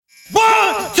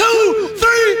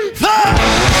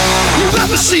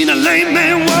Never seen a lame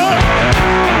man walk.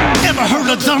 Never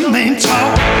heard a dumb man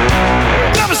talk.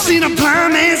 Never seen a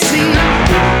blind man see.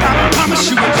 I promise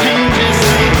you will change his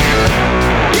name.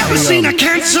 Never seen a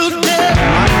cancer dead.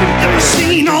 Never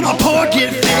seen all the poor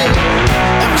get fed.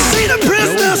 Never seen a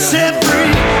prisoner set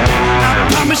free. I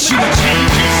promise you will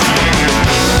change his name.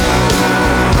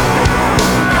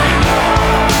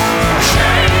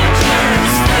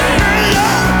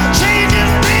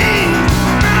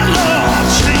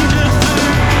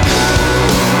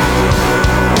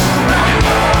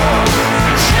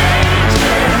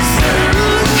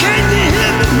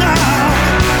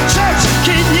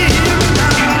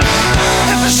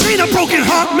 Broken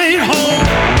heart made whole.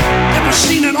 Never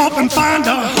seen an orphan find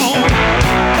a home.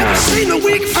 Never seen the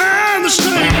weak find the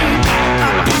strength.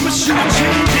 I promise you will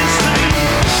change his name.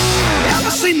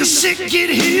 Never seen the sick get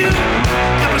healed.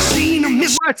 Never seen a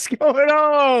miss. What's going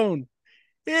on?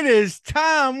 It is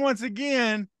time once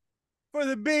again for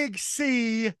the Big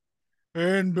C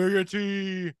and Big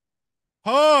T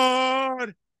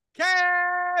Hard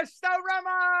Cash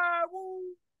Rama. Woo!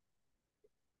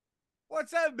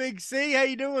 What's up, Big C? How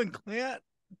you doing, Clint?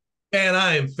 Man,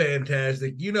 I am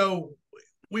fantastic. You know,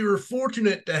 we were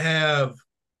fortunate to have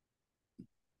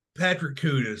Patrick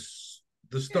Kudus,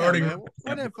 the starting man,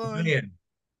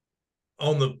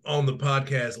 on the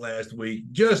podcast last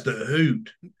week. Just a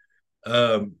hoot.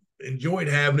 Enjoyed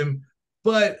having him,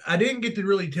 but I didn't get to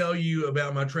really tell you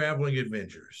about my traveling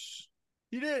adventures.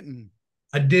 You didn't?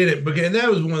 I didn't, because that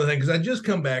was one of the things. I just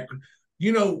come back,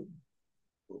 you know.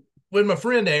 When my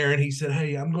friend Aaron, he said,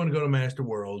 "Hey, I'm going to go to Master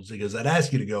Worlds." He goes, "I'd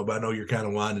ask you to go, but I know you're kind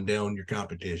of winding down your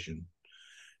competition."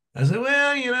 I said,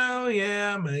 "Well,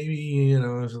 yeah, maybe,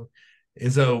 And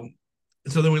so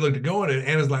then we looked at going, and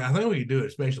Anna's like, "I think we could do it,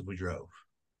 especially if we drove."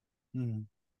 Mm.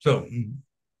 So,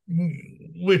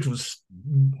 which was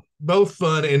both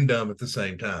fun and dumb at the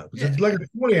same time. Yeah. It's like a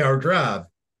 20-hour drive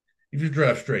if you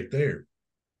drive straight there.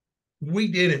 We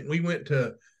didn't. We went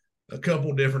to a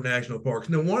couple different national parks.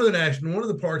 Now, one of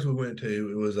the parks we went to,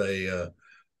 it was a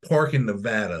park in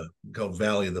Nevada called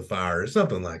Valley of the Fire or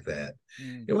something like that.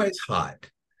 Anyway, it's hot.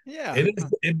 Yeah. And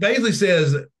it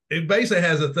basically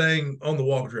has a thing on the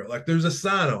walk trail. Like there's a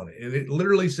sign on it, and it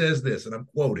literally says this, and I'm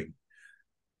quoting,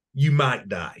 "You might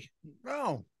die."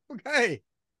 Oh, okay.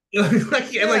 Hey,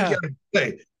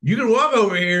 you can walk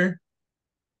over here.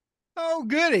 Oh,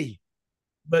 goody.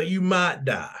 But you might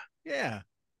die. Yeah.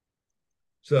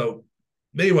 So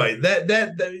anyway, that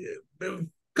a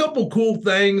couple cool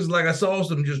things. Like I saw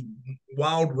some just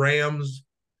wild rams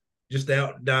just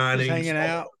out dining, just hanging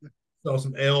out. Saw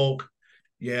some elk.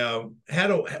 Yeah,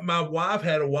 my wife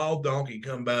had a wild donkey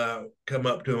come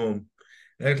up to him,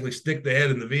 and actually stick the head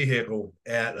in the vehicle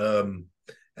at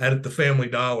the Family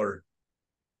Dollar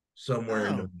somewhere.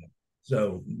 Oh.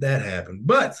 So that happened.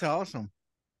 But that's awesome.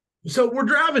 So we're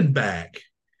driving back.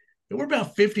 And we're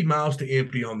about 50 miles to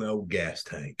empty on the old gas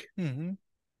tank. Mm-hmm.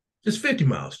 Just 50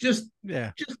 miles. Just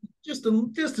a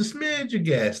smidge of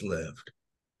gas left.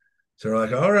 So we're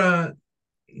like, all right,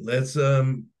 let's.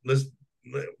 I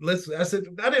said,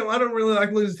 I don't really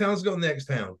like losing town. Let's go next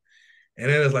town. And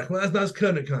then it's like, well, that's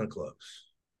cutting it kind of close.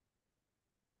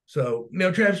 So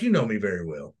now, Travis, you know me very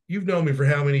well. You've known me for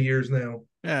how many years now?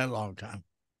 Yeah, a long time.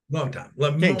 Long time.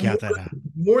 Can't count that out.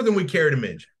 More than we care to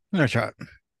mention. That's right.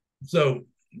 So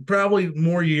probably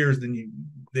more years than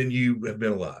you have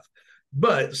been alive.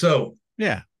 But so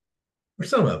yeah, for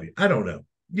some of you, I don't know.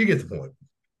 You get the point.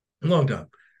 A long time.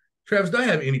 Travis, do I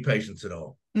have any patience at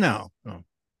all? No.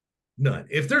 None.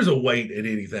 If there's a wait at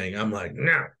anything, I'm like,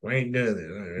 no, we ain't doing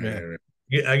it.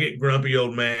 Yeah. I get grumpy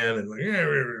old man and like,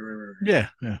 yeah.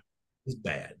 It's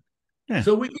bad. Yeah.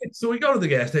 So we go to the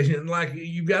gas station and like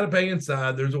you've got to pay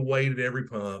inside. There's a wait at every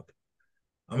pump.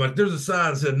 I'm like, there's a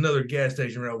sign that said another gas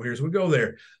station right over here. So we go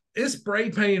there. It's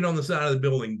spray painted on the side of the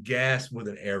building, gas with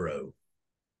an arrow.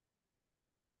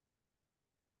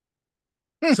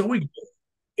 So we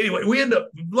end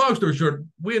up, long story short,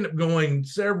 we end up going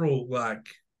several like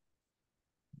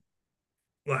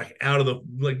out of the,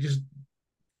 like just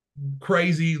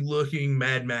crazy looking,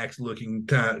 Mad Max looking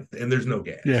time, and there's no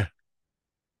gas. Yeah.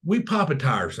 We pop a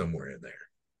tire somewhere in there.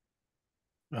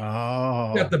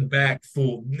 Oh. Got the back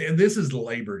full. And this is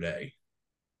Labor Day.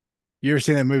 You ever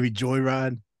seen that movie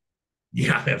Joyride?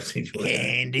 Yeah, I have seen Joyride.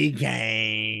 Candy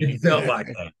cane. It felt like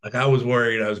that. Like I was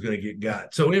worried I was going to get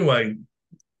got. So anyway,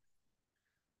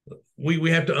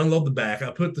 we have to unload the back.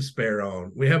 I put the spare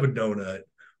on. We have a donut.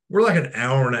 We're like an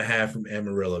hour and a half from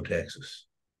Amarillo, Texas.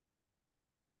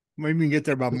 Maybe we can get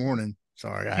there by morning.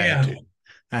 Sorry, I had to.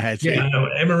 Yeah, I know.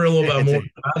 Amarillo by morning.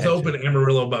 I was open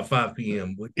Amarillo by 5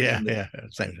 p.m. Yeah,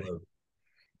 same thing.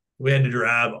 We had to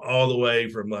drive all the way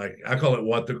from, like, I call it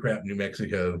what the crap, New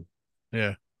Mexico.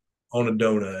 Yeah. On a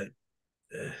donut.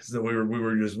 So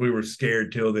we were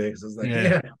scared till then, because it's like,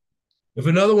 Yeah. if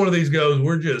another one of these goes,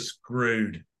 we're just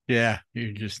screwed. Yeah.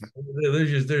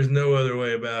 There's no other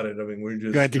way about it. I mean, we're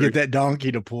just You have to get that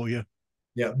donkey to pull you.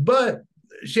 Yeah. But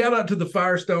shout out to the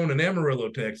Firestone in Amarillo,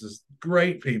 Texas.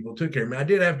 Great people, took care of me. I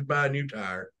did have to buy a new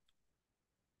tire.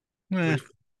 Which,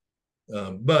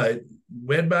 but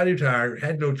we had to buy a new tire,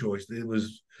 had no choice. It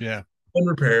was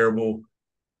unrepairable.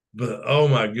 But oh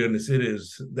my goodness, it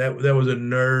is that was a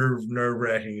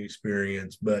nerve-wracking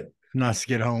experience. But nice to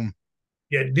get home.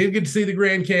 Yeah, did get to see the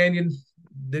Grand Canyon,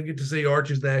 did get to see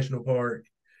Arches National Park,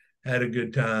 had a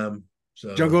good time. So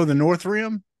did y'all go to the North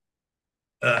Rim?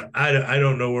 I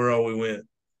don't know where all we went.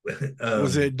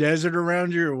 Was it desert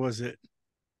around you, or was it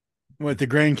what the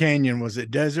Grand Canyon? Was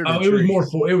it desert? Oh, it was more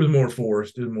forest. It was more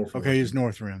forest. Okay, it's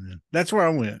North Rim then. That's where I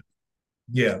went.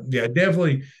 Yeah,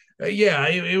 definitely.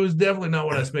 It was definitely not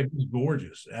what I expected. It was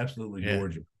gorgeous, absolutely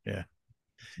gorgeous. Yeah.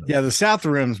 The South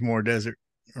Rim's more desert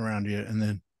around you,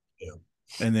 and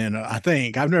then I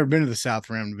think I've never been to the South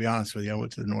Rim, to be honest with you. I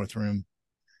went to the North Rim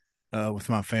with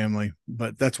my family,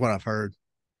 but that's what I've heard.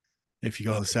 If you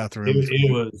go to the South Rim,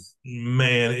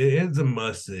 it's a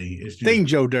must see. It's just Thing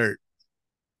Joe Dirt.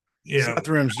 Yeah, South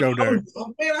Rim's Joe Dirt.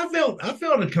 I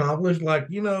felt accomplished. Like,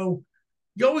 you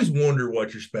always wonder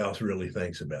what your spouse really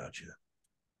thinks about you.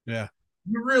 Yeah,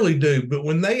 you really do. But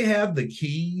when they have the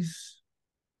keys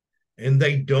and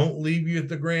they don't leave you at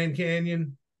the Grand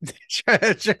Canyon,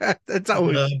 that's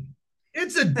always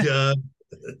it's a dub.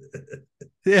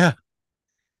 Yeah,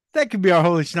 that could be our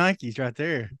Holy Schnikes right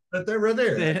there. Right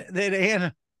there.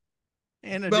 That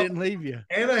Anna didn't leave you.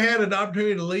 Anna had an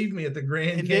opportunity to leave me at the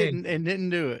Grand Canyon and didn't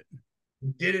do it.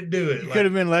 Didn't do it. You could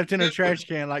have been left in a trash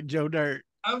can like Joe Dirt.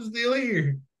 I'm still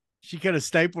here. She could have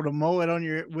stapled a mullet on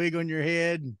your wig on your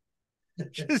head and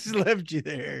just left you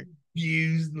there.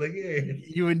 Used like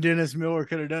you and Dennis Miller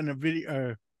could have done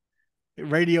a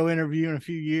radio interview in a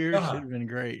few years. It'd have been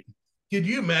great. Could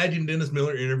you imagine Dennis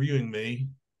Miller interviewing me?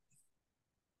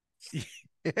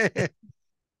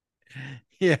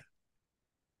 Yeah.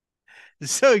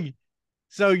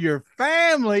 So your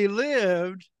family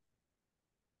lived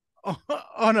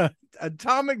on a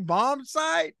atomic bomb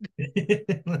site?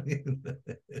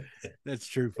 That's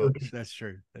true, folks. That's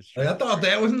true. I thought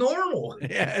that was normal.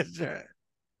 Yeah, that's right.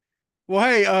 Well,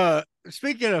 hey,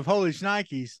 speaking of Holy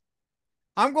Schnikes,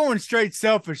 I'm going straight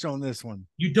selfish on this one.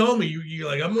 You told me you're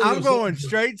like, I'm going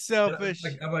straight selfish.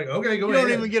 I'm like, okay, go ahead. You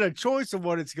don't even get a choice of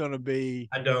what it's going to be.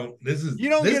 I don't. You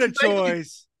don't get a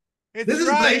choice. This is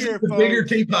right here, the Bigger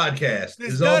T podcast.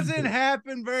 This doesn't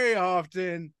happen very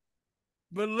often,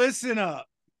 but listen up,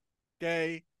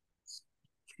 okay?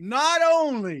 Not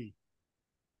only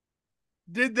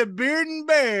did the Bearden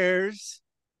Bears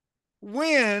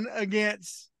win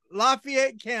against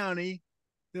Lafayette County,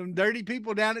 them dirty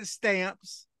people down at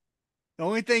Stamps. The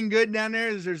only thing good down there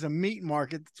is there's a meat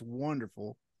market that's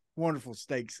wonderful, wonderful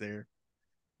steaks there.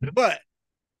 But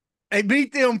they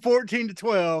beat them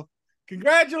 14-12.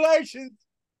 Congratulations,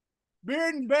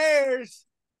 Bearden Bears,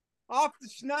 off the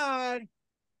schneid.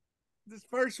 This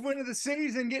first win of the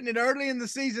season, getting it early in the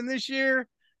season this year.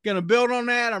 Going to build on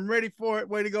that. I'm ready for it.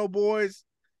 Way to go, boys.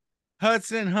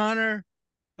 Hudson, Hunter,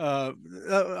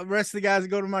 the rest of the guys that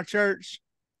go to my church.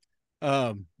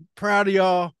 Proud of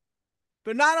y'all.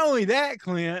 But not only that,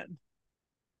 Clint,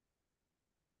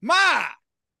 my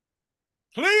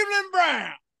Cleveland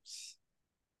Browns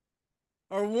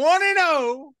are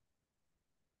 1-0.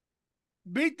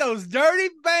 Beat those dirty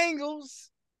Bengals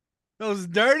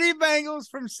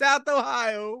from South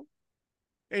Ohio.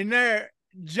 And they're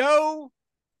Joe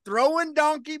throwing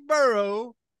donkey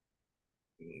Burrow.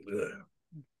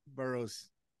 Burrow's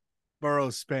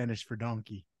Spanish for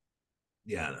donkey.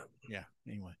 Yeah, I know. Yeah,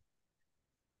 anyway.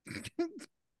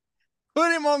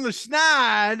 Put him on the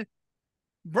schneid.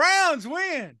 Browns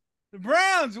win. The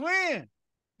Browns win.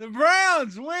 The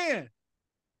Browns win.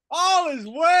 All is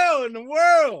well in the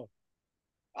world.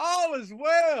 All is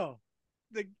well.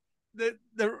 The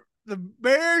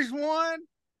Bears won.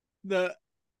 The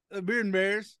Bearden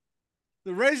Bears.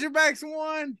 The Razorbacks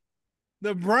won.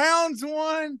 The Browns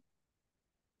won.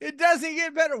 It doesn't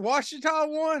get better. Washington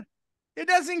won. It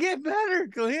doesn't get better,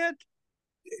 Clint.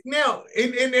 Now,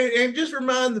 and just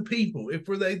remind the people,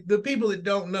 the people that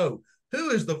don't know,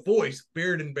 who is the voice of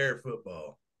Bearden Bear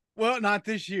football? Well, not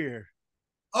this year.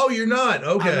 Oh, you're not?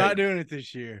 Okay. I'm not doing it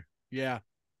this year. Yeah.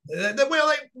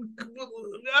 Well,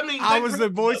 I was the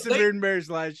voice of Bearden Bears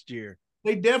last year.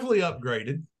 They definitely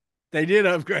upgraded. They did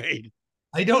upgrade.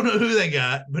 I don't know who they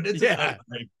got, but it's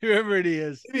whoever it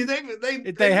is. I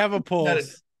mean, they have a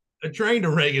pulse. a trained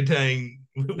orangutan.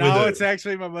 No, it's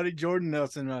actually my buddy Jordan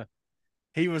Nelson.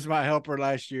 He was my helper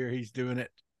last year. He's doing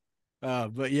it.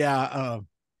 But yeah,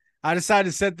 I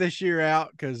decided to set this year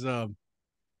out because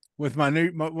with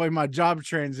my job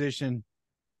transition,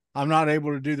 I'm not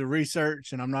able to do the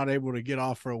research and I'm not able to get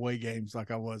off for away games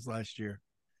like I was last year.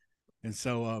 And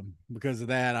so because of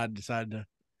that, I decided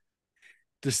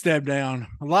to step down.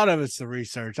 A lot of it's the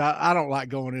research. I don't like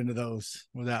going into those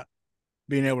without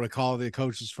being able to call the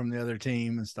coaches from the other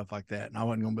team and stuff like that. And I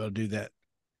wasn't going to be able to do that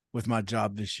with my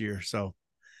job this year. So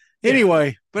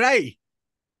anyway, but hey,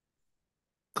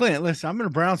 Clint, listen, I've been a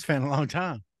Browns fan a long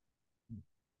time.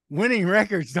 Winning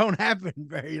records don't happen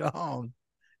very long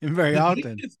and very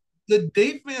often. The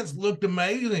defense looked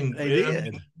amazing. They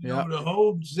did. To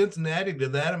hold Cincinnati to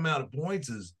that amount of points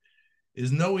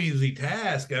is no easy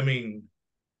task. I mean,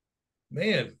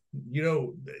 man,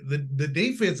 the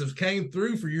defensives came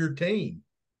through for your team.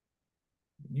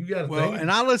 You got to think.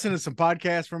 And I listened to some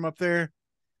podcasts from up there,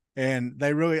 and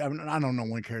they really, I don't know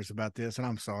one cares about this, and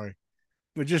I'm sorry,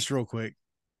 but just real quick,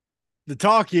 the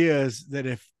talk is that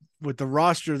if with the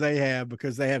roster they have,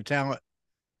 because they have talent,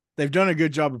 they've done a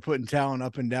good job of putting talent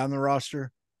up and down the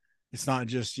roster. It's not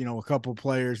just, a couple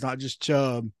players, not just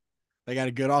Chubb. They got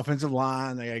a good offensive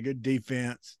line. They got a good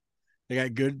defense. They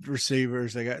got good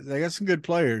receivers. They got some good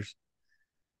players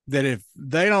that if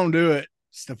they don't do it,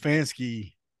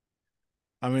 Stefanski,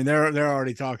 I mean, they're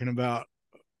already talking about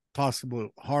possible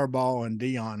Harbaugh and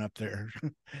Dion up there.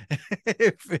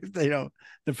 if they don't,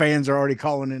 the fans are already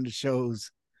calling into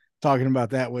shows talking about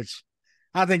that, which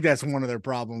I think that's one of their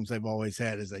problems they've always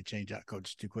had is they change out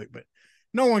coaches too quick. But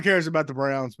no one cares about the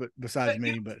Browns, but besides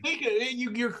me. But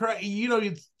you're crazy.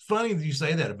 It's funny that you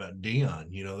say that about Dion.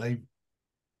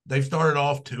 They've started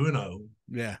off 2-0.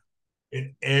 Yeah,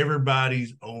 and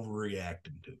everybody's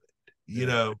overreacting to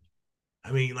it.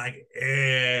 I mean, like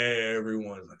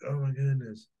everyone's like, "Oh my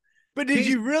goodness!" But did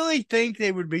you really think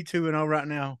they would be 2-0 right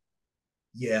now?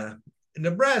 Yeah,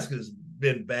 Nebraska's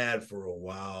been bad for a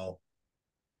while.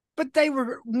 But they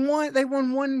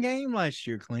won one game last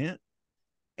year, Clint,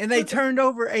 and they turned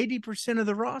over 80% of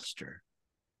the roster.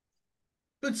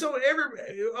 But so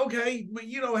okay, but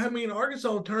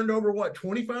Arkansas turned over what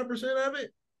 25% of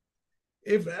it.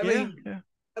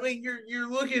 I mean, you're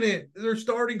looking at their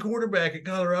starting quarterback at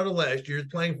Colorado last year is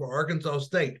playing for Arkansas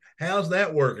State. How's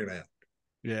that working out?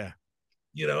 Yeah,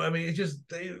 I mean, it's just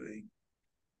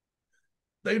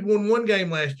they'd won one game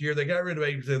last year. They got rid of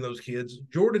 80% of those kids.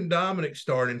 Jordan Dominic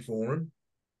starting for them.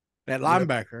 That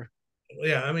linebacker.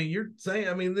 Yeah, I mean, you're saying,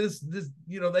 I mean, this,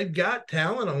 they've got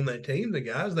talent on that team. The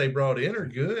guys they brought in are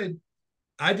good.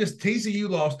 TCU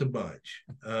lost a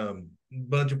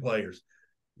bunch of players.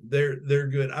 They're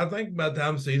good. I think by the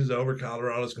time the season's over,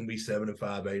 Colorado's going to be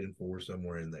 7-5, 8-4,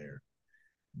 somewhere in there.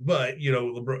 But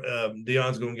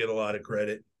Deion's going to get a lot of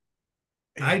credit.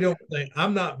 Yeah.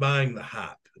 I'm not buying the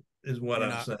hype, is what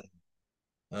I'm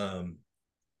saying.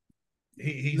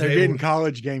 They're getting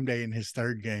college game day in his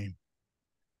third game.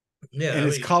 Yeah, and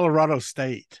it's Colorado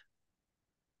State.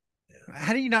 Yeah.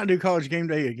 How do you not do college game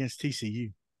day against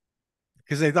TCU?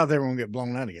 Because they thought they were going to get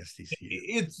blown out against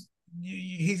TCU.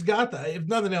 He's got if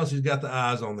nothing else, he's got the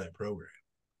eyes on that program.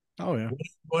 Oh yeah,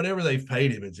 whatever they've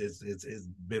paid him, it's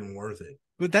been worth it.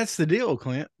 But that's the deal,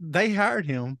 Clint. They hired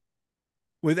him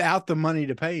without the money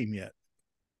to pay him yet.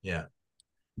 Yeah,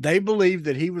 they believed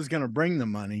that he was going to bring the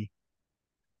money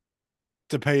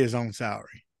to pay his own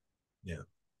salary. Yeah,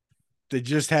 that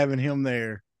just having him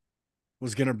there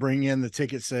was going to bring in the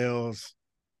ticket sales,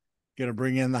 going to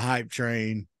bring in the hype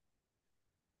train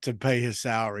to pay his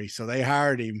salary. So they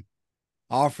hired him,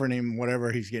 offering him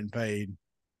whatever he's getting paid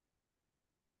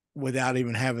without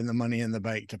even having the money in the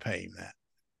bank to pay him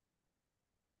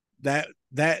that.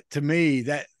 That to me,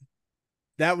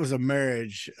 that was a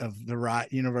marriage of the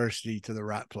right university to the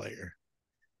right player.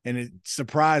 And it's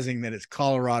surprising that it's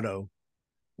Colorado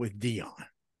with Dion.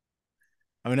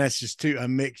 I mean, that's just a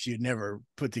mix you'd never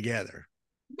put together.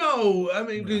 No, I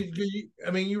mean,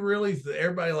 you really,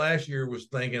 everybody last year was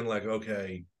thinking like,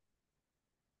 okay,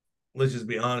 let's just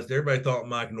be honest. Everybody thought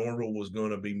Mike Norvell was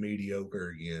going to be mediocre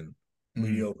again,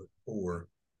 mediocre poor.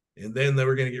 And then they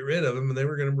were going to get rid of him and they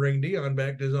were going to bring Dion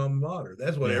back to his alma mater.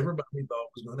 That's what everybody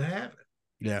thought was going to happen.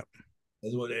 Yeah.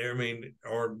 That's what,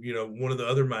 one of the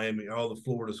other Miami, all the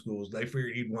Florida schools, they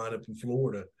figured he'd wind up in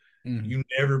Florida. Mm-hmm. You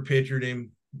never pictured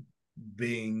him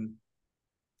being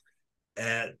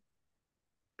at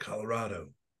Colorado.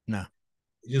 No.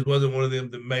 It just wasn't one of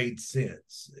them that made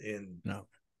sense.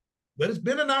 But it's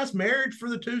been a nice marriage for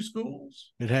the two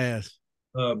schools. It has.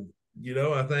 I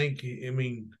think,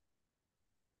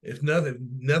 if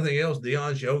nothing else,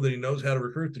 Dion showed that he knows how to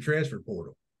recruit the transfer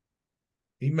portal.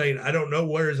 I don't know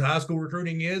where his high school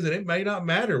recruiting is, and it may not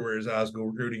matter where his high school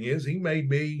recruiting is. He may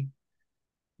be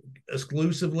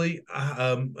exclusively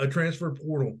a transfer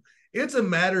portal. It's a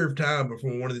matter of time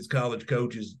before one of these college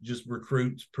coaches just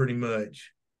recruits pretty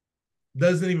much,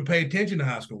 doesn't even pay attention to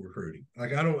high school recruiting.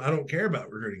 Like I don't care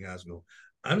about recruiting high school.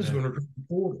 I'm just going to recruit the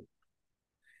portal.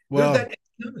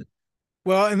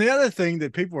 Well, and the other thing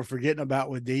that people are forgetting about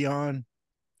with Deion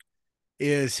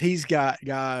is he's got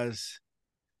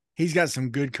some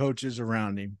good coaches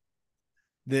around him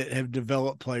that have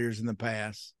developed players in the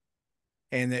past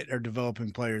and that are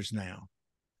developing players now.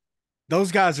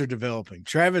 Those guys are developing.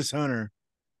 Travis Hunter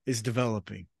is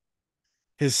developing.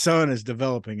 His son is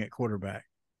developing at quarterback.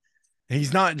 They're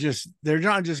not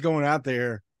just going out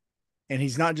there, and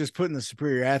he's not just putting the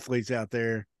superior athletes out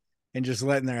there and just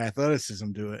letting their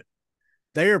athleticism do it.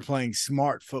 They are playing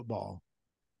smart football.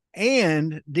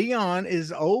 And Deion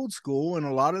is old school in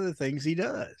a lot of the things he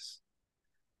does.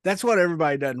 That's what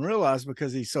everybody doesn't realize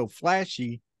because he's so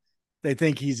flashy. They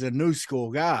think he's a new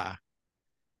school guy.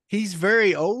 He's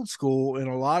very old school in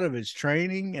a lot of his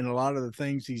training and a lot of the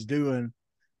things he's doing,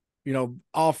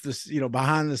 off the,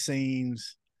 behind the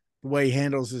scenes, the way he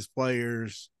handles his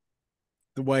players,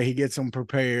 the way he gets them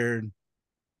prepared,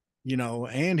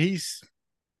 and he's,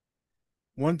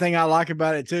 one thing I like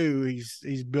about it too,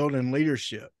 he's building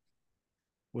leadership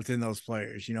within those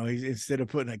players. He's, instead of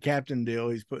putting a captain deal,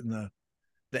 he's putting the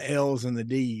L's and the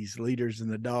D's, leaders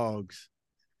and the dogs,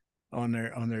 on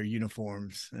their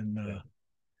uniforms. And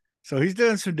so he's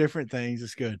doing some different things.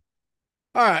 It's good.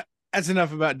 All right. That's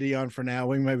enough about Deion for now.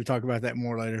 We can maybe talk about that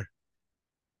more later.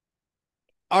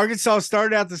 Arkansas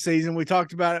started out the season. We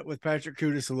talked about it with Patrick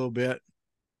Kudus a little bit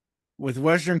with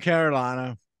Western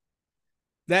Carolina.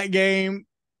 That game,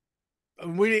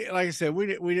 like I said, we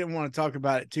didn't want to talk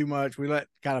about it too much. We let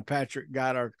kind of Patrick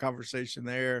guide our conversation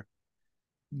there.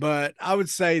 But I would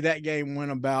say that game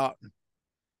went about,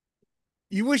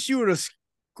 you wish you would have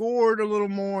scored a little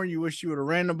more. You wish you would have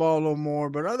ran the ball a little more.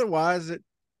 But otherwise,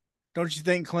 don't you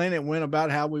think, Clint, it went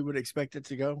about how we would expect it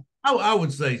to go? I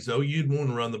would say so. You'd want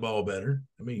to run the ball better.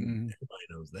 I mean, everybody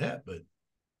knows that. But,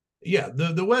 yeah,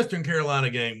 the Western Carolina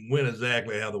game went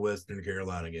exactly how the Western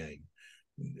Carolina game.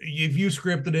 If you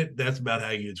scripted it, that's about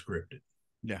how you'd script it.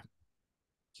 Yeah.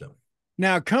 So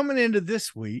now coming into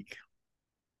this week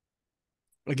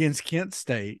against Kent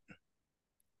State.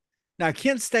 Now,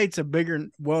 Kent State's a bigger,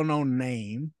 well-known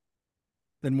name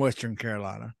than Western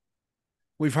Carolina.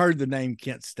 We've heard the name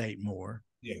Kent State more.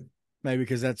 Yeah. Maybe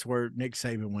because that's where Nick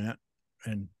Saban went.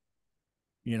 And,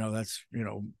 that's,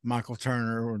 Michael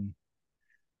Turner. And,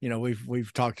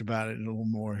 we've talked about it a little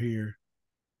more here.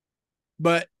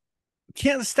 But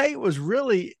Kent State was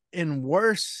really in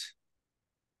worse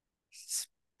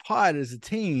spot as a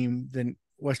team than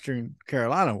Western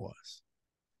Carolina was.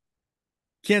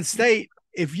 Kent State,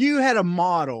 if you had a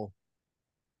model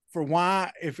for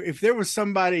why, if there was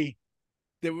somebody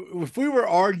that, if we were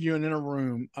arguing in a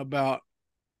room about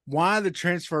why the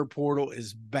transfer portal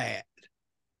is bad,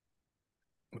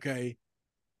 okay,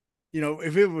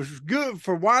 if it was good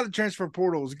for why the transfer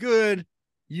portal is good,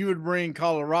 you would bring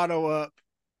Colorado up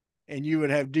and you would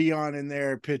have Deion in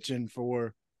there pitching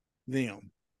for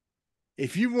them.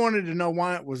 If you wanted to know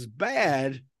why it was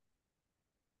bad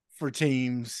for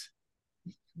teams,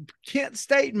 Kent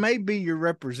State may be your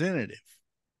representative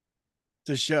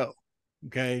to show.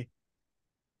 Okay.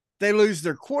 They lose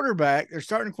their quarterback, their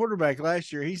starting quarterback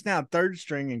last year. He's now third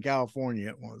string in California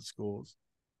at one of the schools.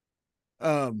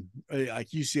 Like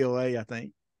UCLA, I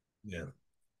think. Yeah.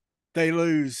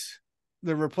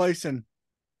 They're replacing,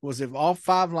 was it all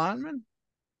 5 linemen?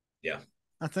 Yeah.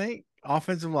 I think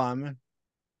offensive linemen.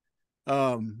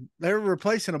 They're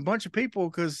replacing a bunch of people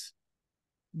because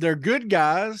they're good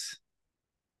guys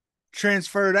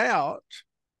transferred out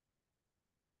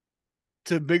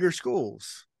to bigger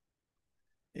schools.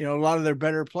 A lot of their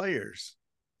better players.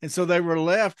 And so they were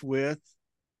left with,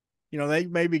 they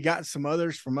maybe got some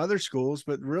others from other schools,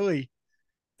 but really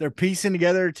they're piecing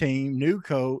together a team, new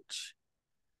coach.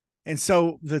 And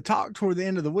so the talk toward the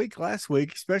end of the week last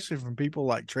week, especially from people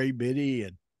like Trey Biddy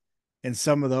and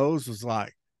some of those, was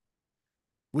like,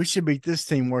 we should beat this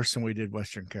team worse than we did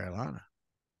Western Carolina.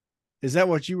 Is that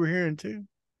what you were hearing too?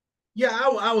 Yeah,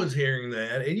 I was hearing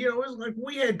that. And, it was like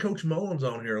we had Coach Mullins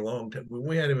on here a long time.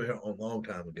 We had him a long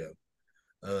time ago.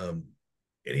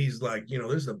 And he's like, this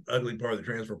is the ugly part of the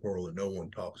transfer portal that no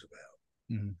one talks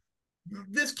about. Mm-hmm.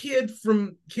 This kid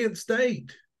from Kent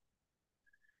State,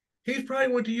 he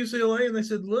probably went to UCLA and they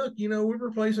said, look, we're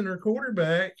replacing our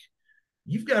quarterback.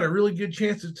 You've got a really good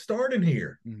chance at starting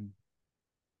here. Mm-hmm.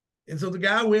 And so the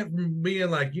guy went from being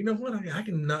like, you know what, I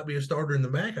can not be a starter in the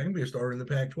MAC. I can be a starter in the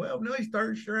Pac-12. No, he's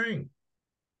third string.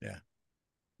 Yeah.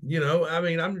 I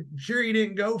mean, I'm sure he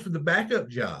didn't go for the backup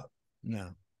job.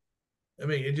 No. I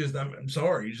mean, I'm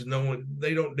sorry. Just no one,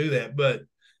 they don't do that. But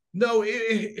no,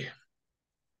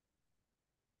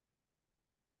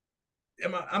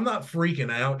 I'm not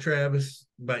freaking out, Travis,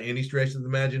 by any stretch of the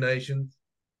imagination.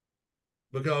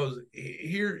 Because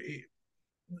here,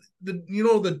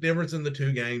 the difference in the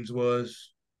two games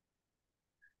was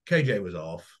KJ was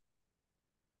off.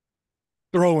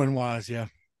 Throwing wise, yeah.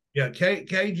 Yeah,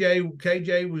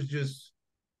 KJ was just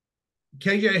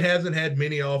KJ hasn't had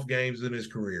many off games in his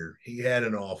career. He had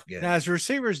an off game. Now his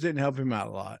receivers didn't help him out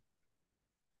a lot.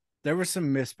 There were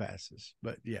some miss passes,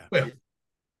 but yeah. Well,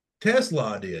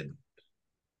 Tesla did.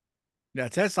 Yeah,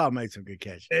 Tesla made some good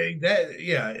catches. Hey,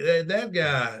 that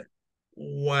guy,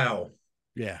 wow.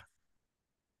 Yeah.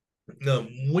 No,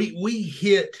 we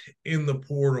hit in the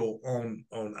portal on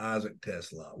Isaac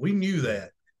Tesla. We knew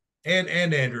that, and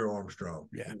Andrew Armstrong.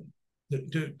 Yeah,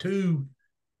 two.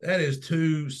 That is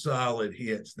two solid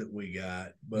hits that we got.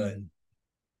 But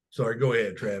sorry, go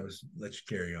ahead, Travis. Let's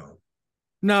carry on.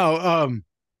 No,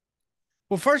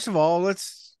 well, first of all,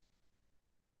 let's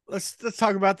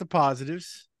talk about the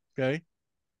positives, okay?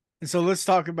 And so let's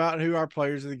talk about who our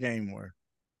players of the game were.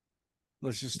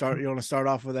 Let's just start. You want to start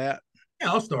off with that?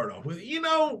 Yeah, I'll start off with,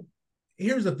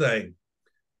 here's the thing.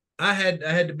 I had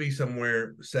to be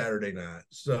somewhere Saturday night.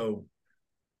 So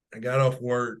I got off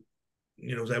work,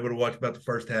 was able to watch about the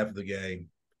first half of the game,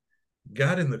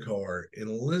 got in the car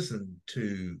and listened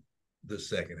to the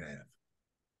second half.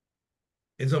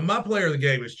 And so my player of the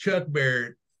game is Chuck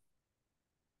Barrett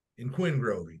and Quinn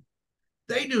Grovey.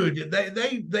 They do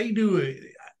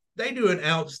an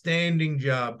outstanding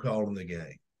job calling the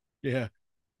game. Yeah.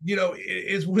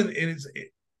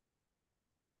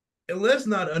 And let's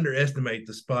not underestimate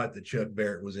the spot that Chuck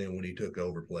Barrett was in when he took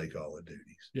over play calling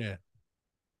duties. Yeah.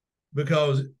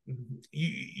 Because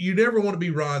you never want to be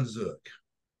Ron Zook.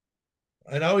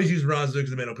 And I always use Ron Zook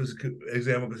as an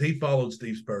example because he followed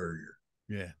Steve Spurrier.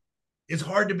 Yeah. It's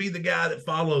hard to be the guy that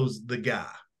follows the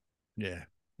guy. Yeah.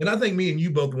 And I think me and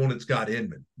you both wanted Scott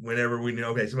Inman whenever we knew,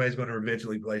 okay, somebody's going to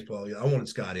eventually play ball. I wanted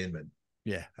Scott Inman.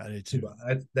 Yeah, I did too.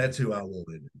 That's who I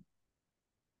wanted.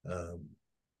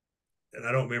 And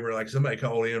I don't remember, like, somebody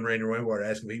called in Randy Rainwater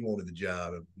asking if he wanted the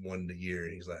job of one year.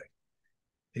 And he's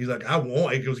like, I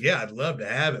want it. He goes, yeah, I'd love to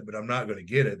have it, but I'm not going to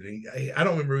get it. And I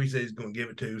don't remember who he said he's going to give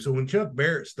it to. So when Chuck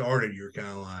Barrett started, you're kind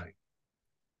of like,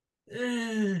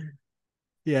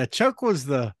 Yeah, Chuck was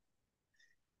the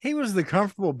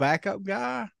comfortable backup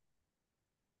guy,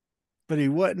 but he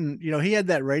wasn't, he had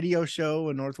that radio show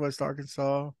in Northwest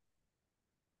Arkansas.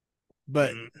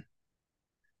 But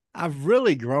I've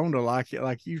really grown to like it.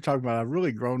 Like you talked about, I've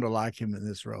really grown to like him in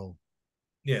this role.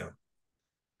 Yeah.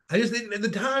 I just think the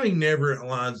timing never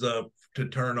lines up to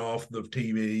turn off the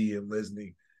TV and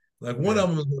listening. Like one of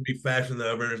them is going to be faster than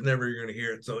the other. It's never you're going to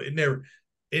hear it. So it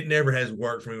never has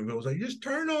worked for me. It was like, just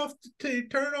turn off the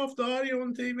audio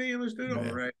on TV and let's do it on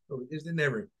the radio. So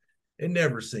it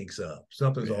never syncs up.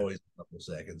 Something's always a couple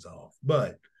seconds off.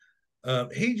 But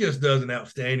he just does an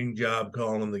outstanding job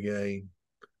calling the game.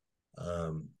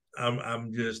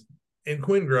 I'm just, and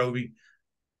Quinn Grovey,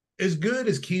 as good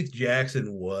as Keith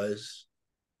Jackson was,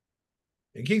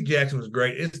 and Keith Jackson was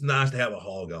great, it's nice to have a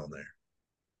hog on there.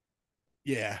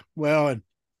 Yeah. Well, and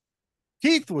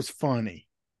Keith was funny.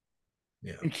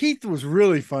 Yeah. And Keith was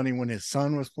really funny when his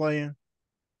son was playing.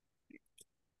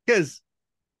 Because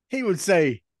he would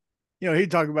say,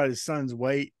 he'd talk about his son's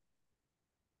weight.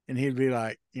 And he'd be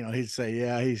like, he'd say,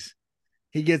 yeah,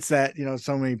 he gets that,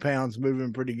 so many pounds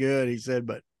moving pretty good. He said,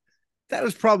 but that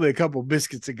was probably a couple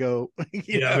biscuits ago. I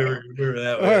remember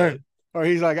that way. Or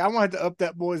he's like, I want to up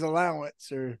that boy's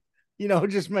allowance, or,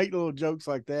 just make little jokes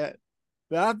like that.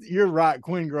 But you're right.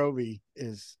 Quinn Grovey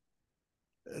is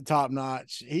top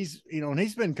notch. He's, and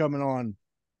he's been coming on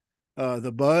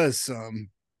the Buzz on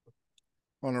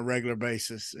a regular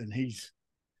basis, and he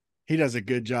does a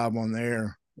good job on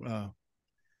there.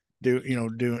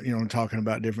 Talking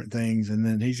about different things. And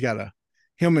then he's got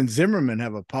him and Zimmerman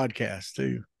have a podcast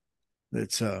too.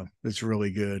 That's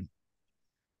really good.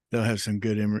 They'll have some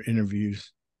good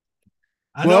interviews.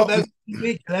 I know that's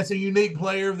unique. That's a unique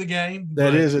player of the game.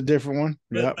 That is a different one.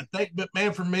 Yeah. But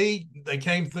man, for me, they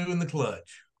came through in the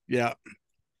clutch. Yeah.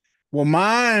 Well,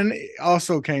 mine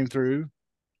also came through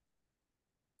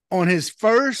on his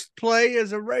first play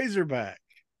as a Razorback.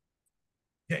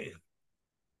 Okay.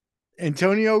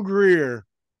 Antonio Greer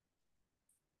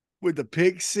with the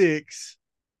pick six.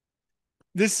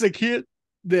 This is a kid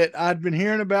that I'd been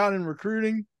hearing about in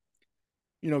recruiting.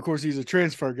 Of course, he's a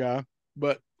transfer guy,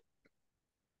 but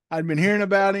I'd been hearing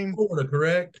about him. Florida,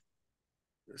 correct?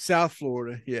 South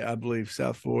Florida. Yeah, I believe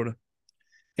South Florida.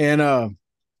 And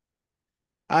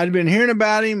I'd been hearing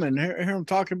about him and hear him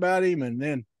talking about him. And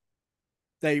then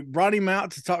they brought him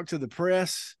out to talk to the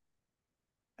press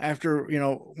after,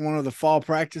 one of the fall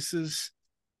practices.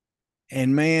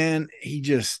 And man, he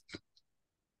just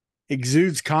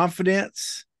exudes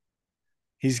confidence.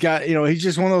 He's got, he's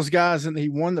just one of those guys, and he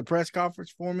won the press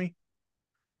conference for me.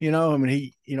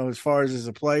 As far as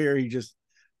a player, he just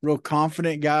real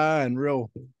confident guy and real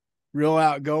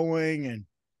outgoing,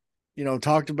 and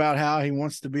talked about how he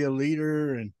wants to be a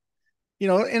leader, and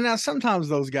and now sometimes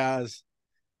those guys,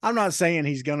 I'm not saying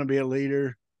he's going to be a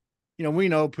leader. We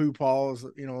know Pooh Paul's a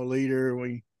leader.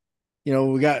 We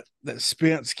got that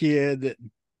Spence kid that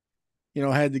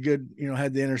had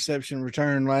the interception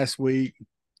return last week.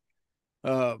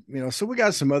 So we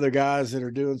got some other guys that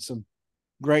are doing some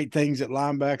great things at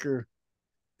linebacker,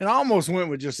 and I almost went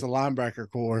with just the linebacker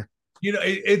core.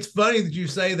 It's funny that you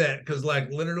say that, because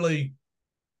like literally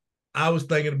I was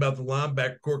thinking about the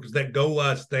linebacker core, because that goal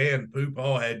line stand, Pooh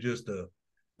Paul had just a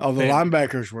the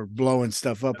linebackers were blowing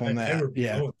stuff up on that.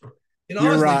 Yeah. And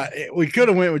you're right. We could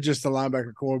have went with just the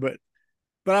linebacker core, but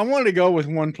I wanted to go with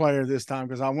one player this time,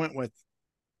 because I went with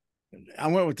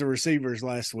the receivers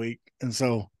last week, and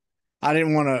so I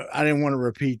didn't want to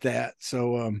repeat that.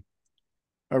 So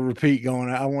a repeat going.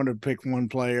 I wanted to pick one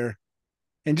player,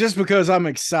 and just because I'm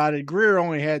excited, Greer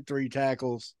only had 3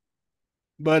 tackles,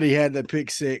 but he had the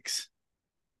pick 6.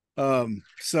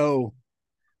 So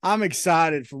I'm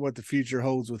excited for what the future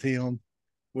holds with him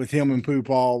and Pooh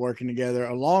Paul working together,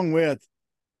 along with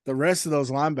the rest of those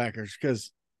linebackers.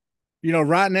 Because,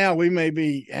 right now we may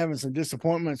be having some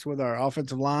disappointments with our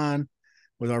offensive line,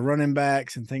 with our running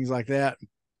backs and things like that.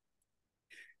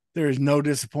 There is no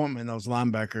disappointment in those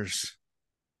linebackers.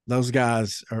 Those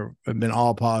guys have been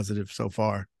all positive so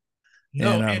far.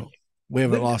 And we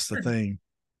haven't lost a thing.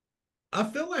 I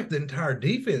feel like the entire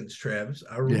defense, Travis.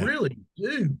 I really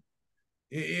do.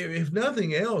 If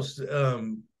nothing else,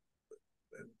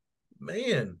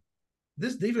 man,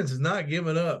 this defense is not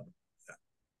giving up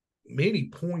many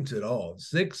points at all.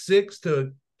 6-6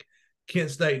 to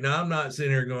Kent State. Now I'm not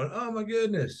sitting here going, "Oh my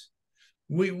goodness,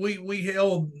 we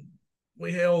held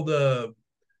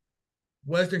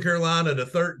Western Carolina to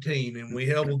 13, and we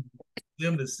held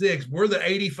them to 6. We're the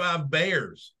 85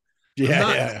 Bears."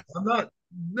 I'm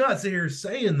not sitting here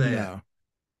saying that. No,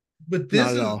 but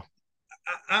this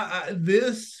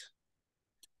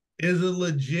is a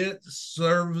legit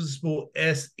serviceable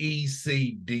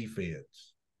SEC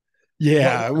defense.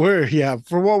 Yeah,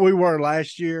 for what we were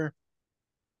last year,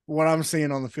 what I'm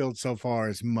seeing on the field so far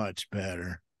is much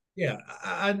better. Yeah,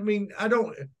 I mean, are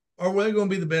they going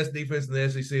to be the best defense in the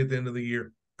SEC at the end of the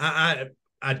year? I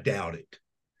doubt it.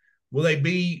 Will they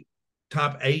be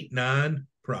top 8, 9?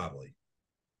 Probably.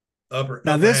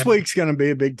 Now this week's going to be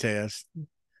a big test.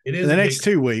 It is the next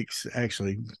 2 weeks,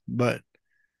 actually, but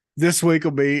this week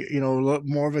will be, a little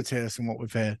more of a test than what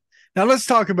we've had. Now let's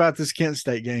talk about this Kent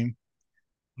State game.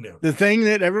 No. The thing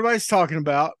that everybody's talking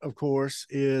about, of course,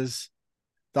 is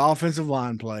the offensive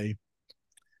line play.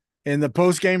 In the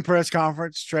post-game press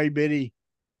conference, Trey Biddy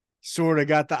sort of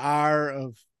got the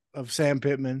ire of Sam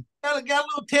Pittman. Got a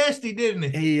little testy,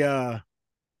 didn't he?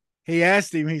 He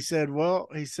asked him, he said,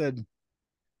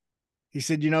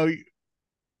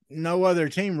 no other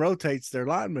team rotates their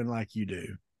linemen like you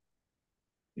do.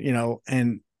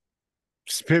 And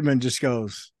Pittman just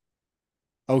goes,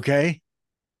 okay.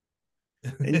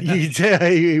 And you can tell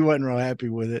he wasn't real happy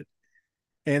with it.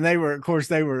 And they were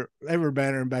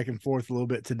bantering back and forth a little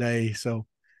bit today. So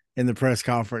in the press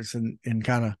conference, and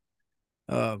kind of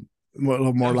a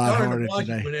little more lighthearted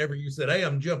today. Whenever you said, "Hey,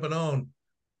 I'm jumping on,"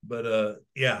 but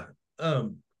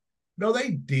no,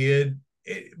 they did.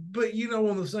 But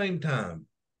on the same time,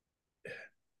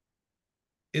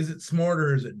 is it smart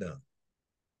or is it dumb?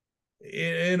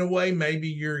 In a way, maybe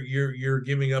you're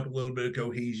giving up a little bit of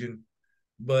cohesion,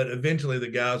 but eventually the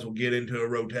guys will get into a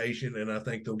rotation, and I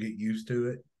think they'll get used to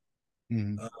it.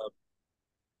 Mm-hmm.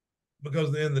 Because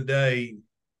at the end of the day,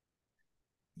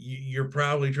 you're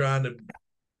probably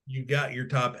you got your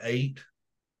top 8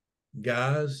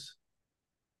 guys.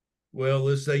 Well,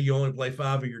 let's say you only play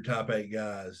 5 of your top 8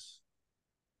 guys.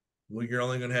 Well, you're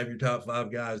only going to have your top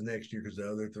 5 guys next year, because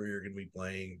the other 3 are going to be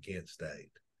playing at Kent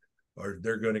State, or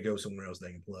they're going to go somewhere else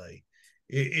they can play.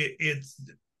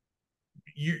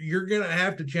 You're going to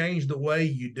have to change the way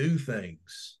you do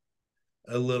things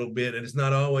a little bit, and it's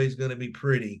not always going to be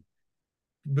pretty,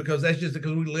 because that's just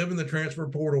because we live in the transfer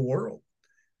portal world.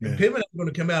 Yeah. And Pittman is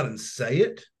going to come out and say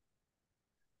it,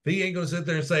 If he ain't going to sit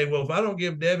there and say, well, if I don't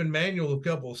give Devin Manuel a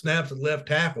couple of snaps at left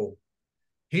tackle,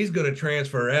 he's going to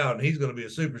transfer out and he's going to be a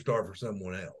superstar for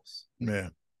someone else. Yeah.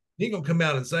 He going to come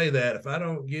out and say that if I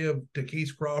don't give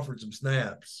Takese Crawford some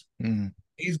snaps,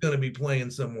 he's going to be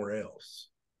playing somewhere else.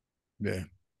 Yeah.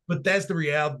 But that's the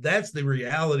reality. That's the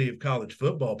reality of college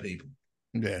football, people.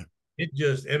 Yeah. It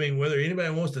just, I mean, whether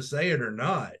anybody wants to say it or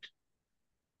not,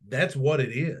 that's what it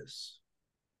is.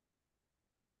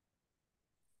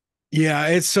 Yeah,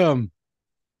 it's I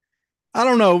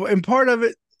don't know. And part of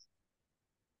it,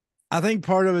 I think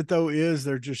part of it though is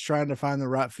they're just trying to find the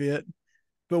right fit.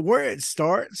 But where it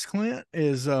starts, Clint,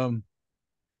 is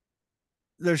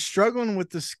they're struggling with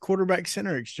this quarterback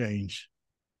center exchange.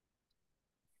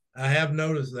 I have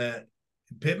noticed that.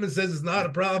 Pittman says it's not a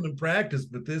problem in practice,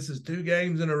 but this is 2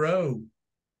 games in a row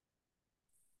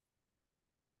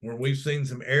where we've seen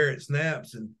some errant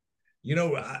snaps. And, you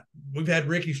know, we've had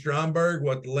Ricky Stromberg,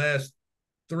 the last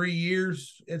 3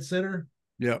 years at center?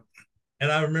 Yep.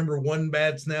 And I remember 1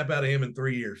 bad snap out of him in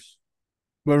 3 years.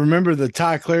 But remember the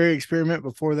Ty Clary experiment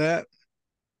before that?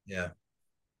 Yeah.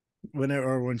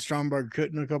 When Stromberg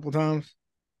couldn't a couple times?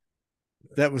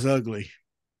 That was ugly.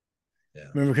 Yeah.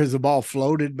 Remember, because the ball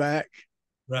floated back?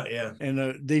 Right, yeah. And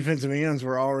the defensive ends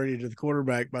were already to the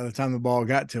quarterback by the time the ball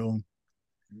got to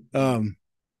him.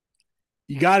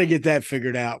 You got to get that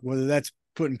figured out, whether that's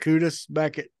putting Kudus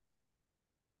back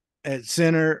at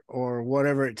center or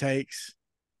whatever it takes.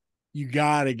 You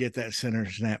got to get that center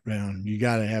snap down. You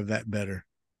got to have that better.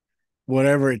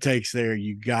 Whatever it takes there,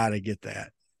 you got to get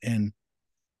that. And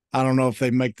I don't know if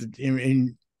they make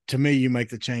to me, you make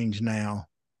the change now.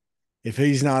 If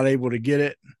he's not able to get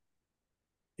it,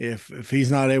 if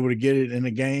he's not able to get it in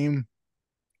a game,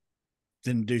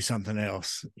 then do something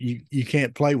else. You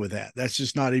can't play with that. That's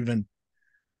just not even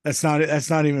that's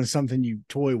not even something you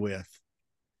toy with.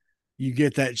 You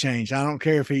get that change. I don't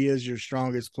care if he is your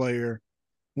strongest player,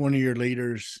 one of your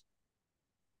leaders.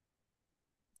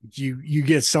 You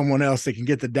get someone else that can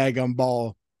get the daggum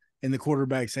ball in the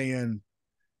quarterback's hand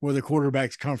where the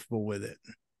quarterback's comfortable with it.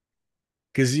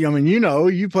 Because, I mean,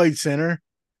 you played center.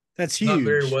 That's huge. Not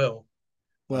very well.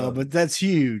 Well, but that's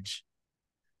huge.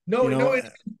 No,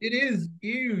 it is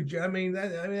huge. I mean,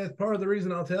 that's part of the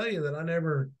reason I'll tell you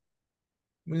that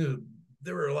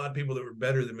there were a lot of people that were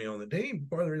better than me on the team.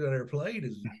 Part of the reason I never played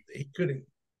is he couldn't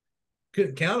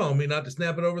count on me not to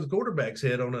snap it over the quarterback's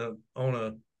head on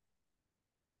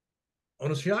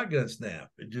a shotgun snap.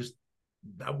 It just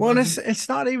it's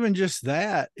not even just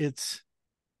that. It's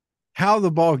how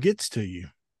the ball gets to you.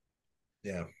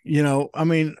 Yeah. I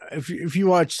mean, if you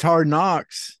watched Hard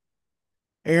Knocks,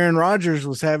 Aaron Rodgers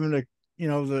was having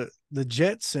the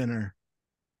Jet Center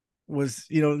was,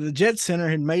 the Jet Center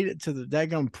had made it to the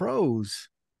daggum pros.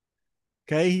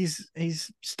 Okay.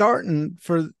 He's starting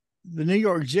for the New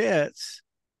York Jets,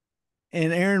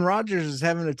 and Aaron Rodgers is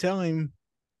having to tell him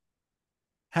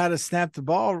how to snap the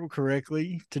ball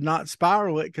correctly to not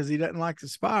spiral it, because he doesn't like the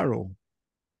spiral.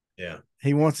 Yeah.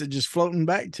 He wants it just floating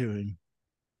back to him.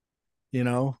 I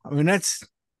mean, that's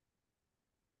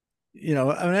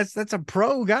a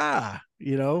pro guy,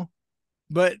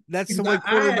 but that's the way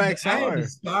quarterbacks I had are. to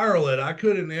spiral it. I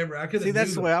couldn't. See,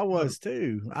 that's the way I was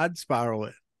too. I'd spiral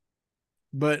it.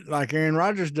 But like Aaron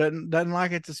Rodgers doesn't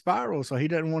like it to spiral, so he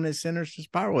doesn't want his centers to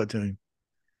spiral it to him.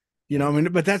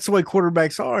 But that's the way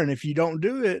quarterbacks are. And if you don't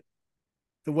do it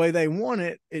the way they want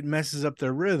it, it messes up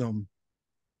their rhythm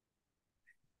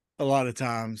a lot of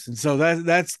times. And so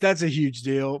that's a huge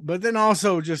deal. But then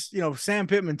also just, Sam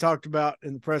Pittman talked about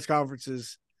in the press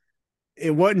conferences,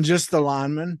 it wasn't just the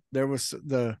linemen. There was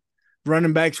the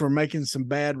running backs were making some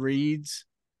bad reads.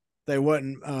 They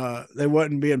wasn't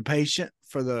being patient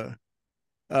for the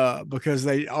because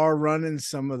they are running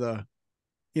some of the,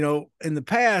 in the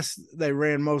past they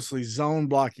ran mostly zone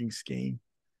blocking scheme,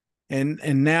 and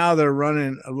now they're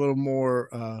running a little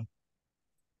more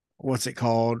what's it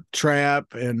called,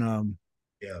 trap, and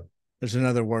there's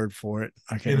another word for it,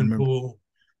 I can't remember.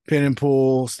 Pin and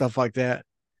pull, stuff like that.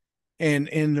 And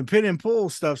in the pin and pull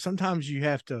stuff, sometimes you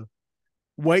have to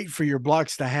wait for your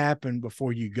blocks to happen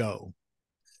before you go.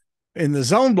 In the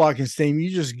zone blocking scheme, you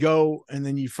just go and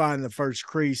then you find the first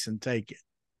crease and take it,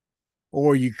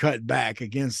 or you cut back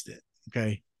against it.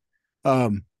 Okay.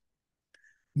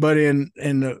 But in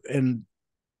the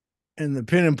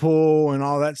pin and pull and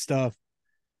all that stuff,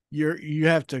 you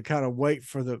have to kind of wait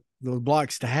for the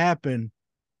blocks to happen,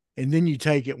 and then you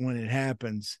take it when it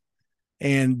happens.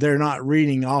 And they're not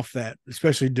reading off that,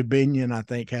 especially Dubinion, I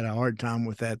think, had a hard time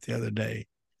with that the other day.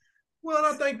 Well,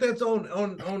 I think that's on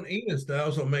Enos to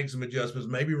also make some adjustments,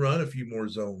 maybe run a few more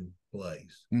zone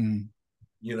plays. Mm-hmm.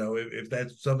 If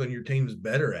that's something your team's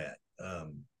better at.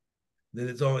 then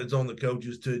it's on the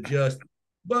coaches to adjust.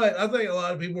 But I think a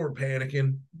lot of people were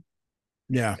panicking.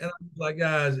 Yeah. And I'm like,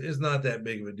 guys, it's not that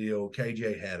big of a deal.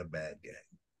 KJ had a bad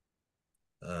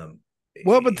game.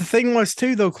 Well, but the thing was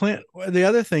too, though, Clint. The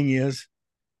other thing is,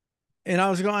 and I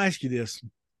was going to ask you this: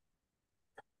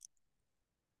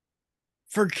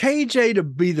 for KJ to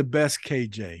be the best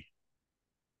KJ,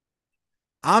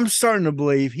 I'm starting to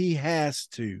believe he has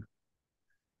to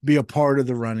be a part of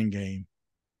the running game.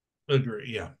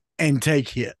 Agree, yeah, and take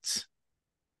hits.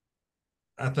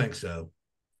 I think so.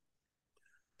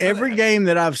 Every game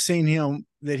that I've seen him,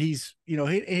 that he's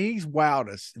wowed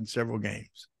us in several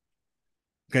games.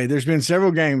 Okay, there's been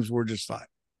several games where just like,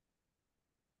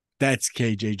 that's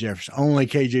KJ Jefferson. Only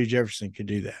KJ Jefferson could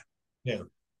do that. Yeah.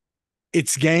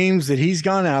 It's games that he's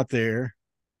gone out there,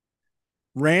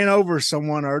 ran over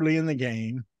someone early in the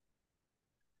game,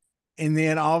 and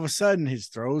then all of a sudden his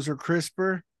throws are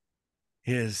crisper,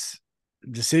 his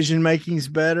decision making's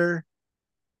better.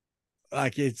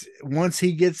 Like, it's once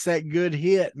he gets that good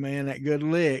hit, man, that good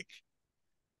lick,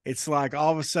 it's like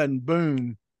all of a sudden,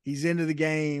 boom, he's into the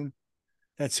game.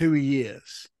 That's who he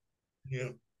is. Yeah.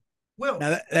 Well,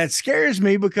 now that scares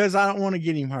me because I don't want to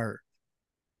get him hurt.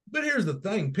 But here's the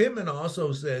thing. Pittman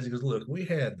also says, he goes, look, we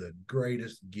had the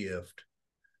greatest gift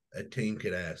a team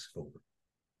could ask for.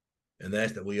 And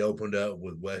that's that we opened up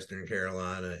with Western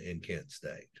Carolina and Kent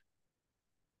State.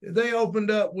 They opened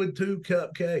up with 2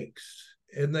 cupcakes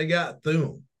and they got through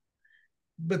them.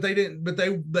 But they didn't, but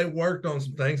they worked on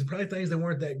some things, probably things they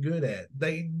weren't that good at.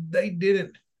 They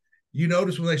didn't. You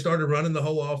notice when they started running the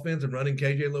whole offense and running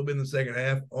KJ a little bit in the second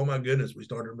half, oh my goodness, we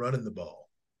started running the ball.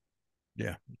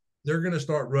 Yeah. They're going to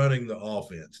start running the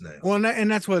offense now. Well, and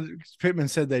that's what Pittman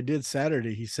said they did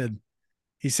Saturday. He said,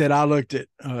 I looked at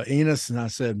Enos and I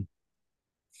said,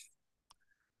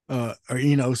 or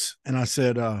Enos, and I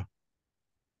said,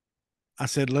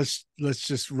 let's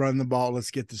just run the ball.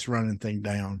 Let's get this running thing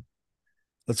down.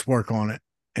 Let's work on it.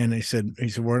 And he said,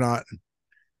 we're not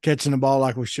catching the ball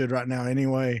like we should right now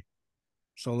anyway.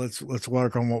 So let's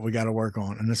work on what we got to work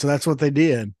on. And so that's what they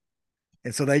did.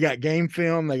 And so they got game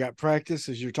film, they got practice,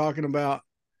 as you're talking about.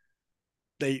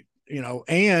 They,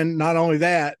 and not only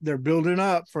that, they're building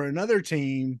up for another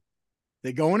team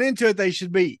that going into it, they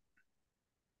should beat.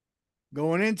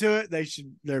 Going into it,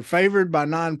 they're favored by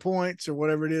 9 points or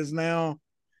whatever it is now.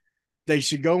 They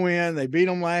should go in. They beat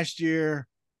them last year.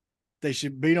 They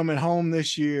should beat them at home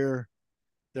this year.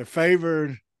 They're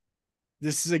favored.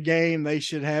 This is a game they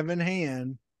should have in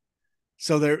hand.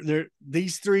 So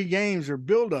these 3 games are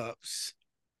buildups,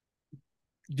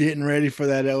 getting ready for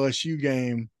that LSU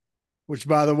game, which,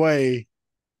 by the way,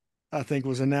 I think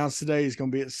was announced today is going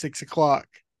to be at 6:00.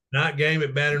 Night game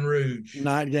at Baton Rouge.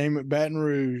 Night game at Baton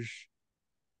Rouge.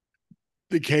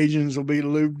 The Cajuns will be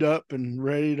lubed up and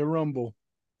ready to rumble.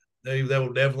 They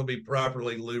will definitely be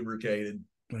properly lubricated.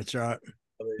 That's right.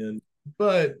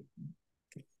 But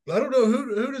I don't know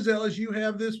who does LSU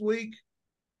have this week.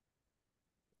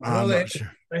 I'm not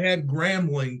sure. They had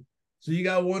Grambling, so you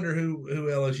got to wonder who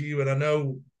LSU. And I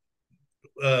know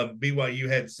BYU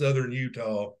had Southern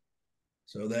Utah,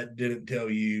 so that didn't tell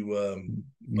you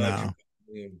much.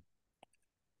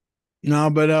 No,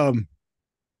 but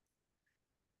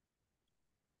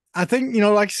I think,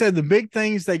 like I said, the big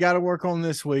things they got to work on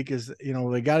this week is,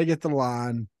 they got to get the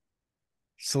line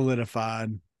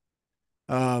solidified.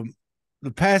 The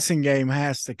passing game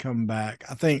has to come back.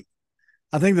 I think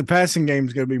the passing game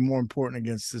is going to be more important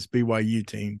against this BYU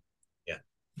team. Yeah.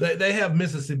 They have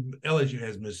Mississippi. LSU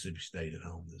has Mississippi State at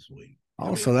home this week.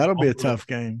 So that'll be a tough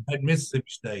game. At Mississippi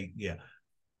State, yeah.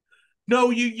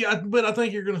 No, but I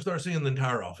think you're going to start seeing the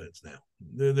entire offense now.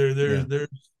 There's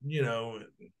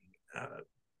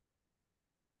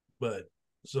but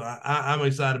so I'm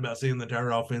excited about seeing the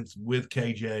entire offense with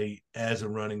KJ as a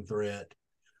running threat.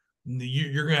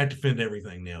 You're going to have to defend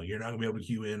everything now. You're not going to be able to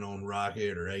cue in on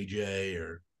Rocket or AJ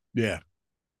or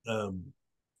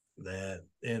that.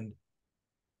 And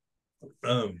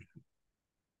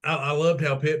I loved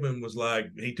how Pittman was like,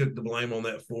 he took the blame on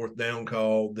that 4th down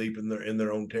call deep in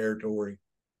their own territory.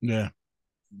 Yeah.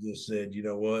 Just said, you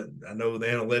know what? I know the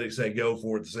analytics say go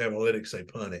for it. The analytics say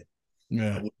punt it.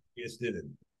 Yeah. I just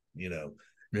didn't, didn't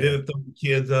throw the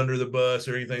kids under the bus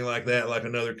or anything like that, like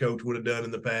another coach would have done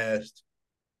in the past.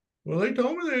 Well, they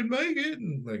told me they'd make it.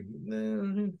 And like,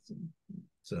 nah.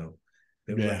 So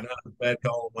it was like, not a bad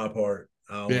call on my part.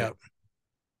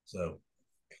 So,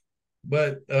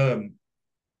 but, but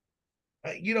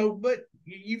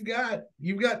you've got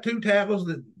 2 tackles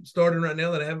that starting right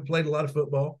now that haven't played a lot of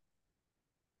football.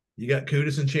 You got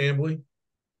Kudus and Chambly,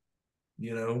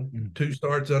 2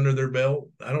 starts under their belt.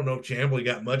 I don't know if Chambly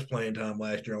got much playing time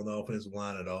last year on the offensive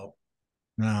line at all.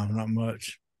 No, not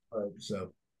much.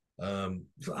 So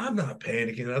I'm not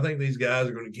panicking. I think these guys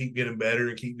are going to keep getting better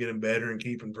and keep getting better and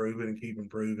keep improving and keep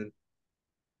improving.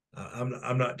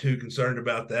 I'm not too concerned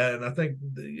about that, and I think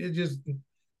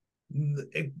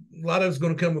a lot of it's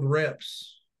going to come with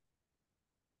reps.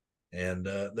 And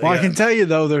I can tell you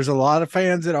though, there's a lot of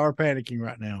fans that are panicking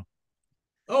right now.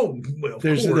 Oh well, of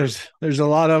there's course. there's a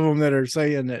lot of them that are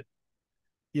saying that,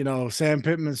 Sam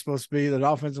Pittman's supposed to be the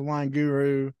offensive line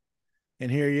guru, and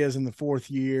here he is in the 4th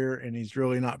year, and he's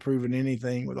really not proving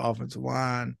anything with offensive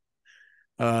line.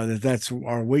 That's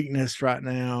our weakness right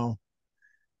now,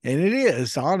 and it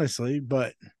is, honestly.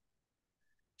 But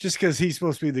just because he's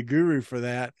supposed to be the guru for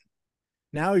that,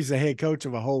 now he's the head coach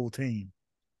of a whole team.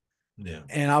 Yeah.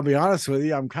 And I'll be honest with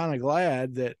you, I'm kind of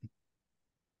glad that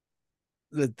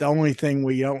the only thing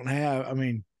we don't have, I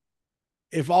mean,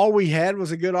 if all we had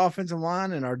was a good offensive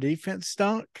line and our defense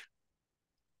stunk,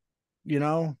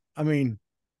 I mean,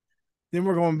 then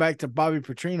we're going back to Bobby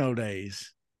Petrino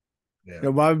days. Yeah.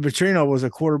 Bobby Petrino was a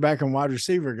quarterback and wide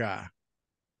receiver guy.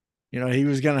 He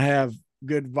was going to have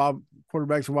good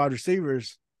quarterbacks and wide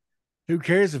receivers. Who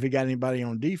cares if he got anybody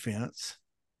on defense?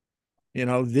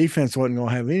 The defense wasn't going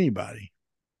to have anybody.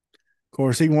 Of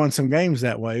course, he won some games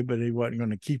that way, but he wasn't going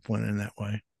to keep winning that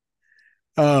way.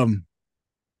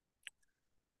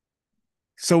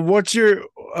 So what's your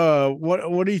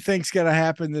what do you think's going to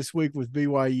happen this week with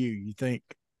BYU? You think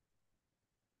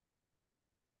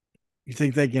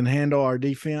they can handle our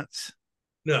defense?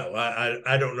 No,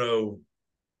 I don't know.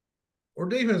 Our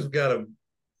defense has got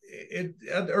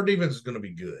our defense is going to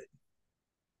be good.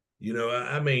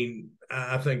 I mean,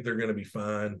 I think they're going to be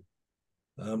fine.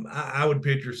 I would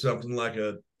picture something like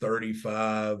a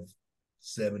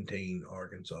 35-17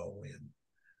 Arkansas win.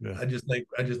 Yeah. I just think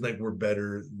we're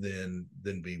better than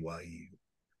BYU.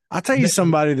 I'll tell you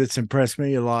somebody that's impressed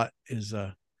me a lot is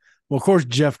of course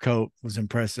Jeff Cope was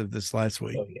impressive this last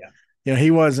week. Oh yeah.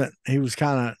 He was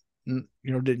kind of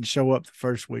didn't show up the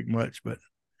first week much, but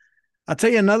I'll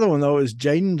tell you another one though is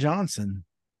Jaden Johnson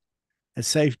at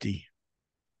safety.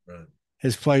 Right.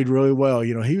 Has played really well.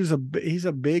 He's a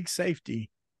big safety,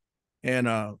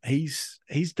 and he's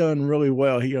done really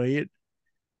well. He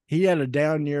had a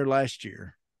down year last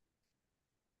year,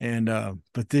 and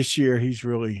but this year he's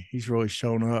really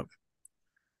shown up.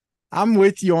 I'm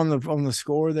with you on the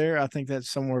score there. I think that's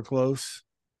somewhere close.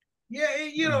 Yeah,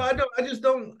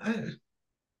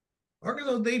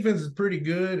 Arkansas defense is pretty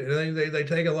good, and I think they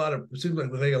take a lot of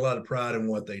pride in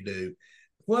what they do.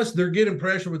 Plus, they're getting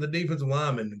pressure with the defensive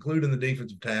linemen, including the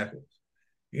defensive tackles.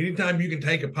 Anytime you can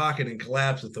take a pocket and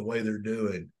collapse it the way they're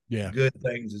doing, good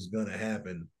things is going to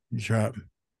happen. That's right.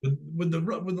 With the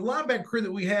linebacker crew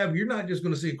that we have, you're not just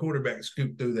going to see a quarterback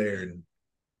scoop through there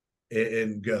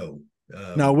and go.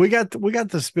 No, we got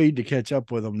the speed to catch up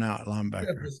with them now at linebacker.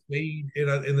 We got the speed,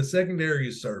 and the secondary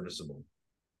is serviceable.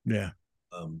 Yeah.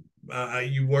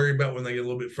 You worry about when they get a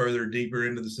little bit further, deeper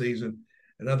into the season.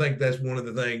 And I think that's one of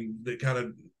the things that kind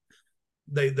of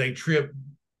they trip.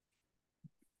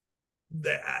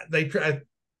 They try.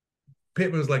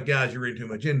 Pittman's like, guys, you're reading too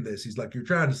much into this. He's like, you're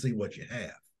trying to see what you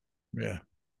have. Yeah.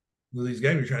 Well, these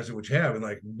games, you're trying to see what you have. And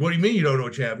like, what do you mean you don't know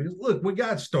what you have? He goes, look, we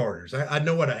got starters. I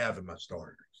know what I have in my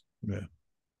starters. Yeah.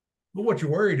 But what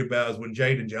you're worried about is when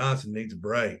Jaden Johnson needs a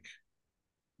break.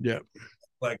 Yep.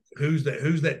 Like, who's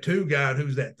that 2 guy and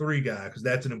who's that 3 guy? Because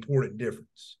that's an important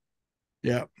difference.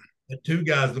 Yep. The 2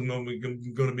 guys are going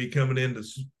to be coming in to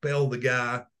spell the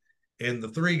guy, and the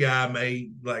 3 guy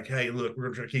may like, hey, look, we're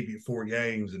going to try to keep you 4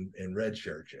 games and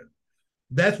redshirt you.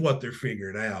 That's what they're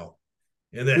figuring out.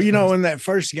 And that's in that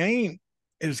first game,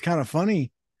 it was kind of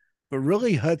funny, but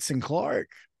really Hudson Clark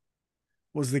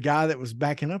was the guy that was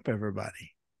backing up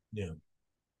everybody. Yeah.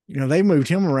 They moved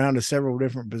him around to several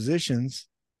different positions,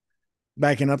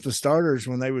 backing up the starters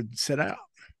when they would sit out.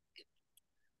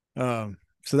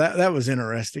 So that was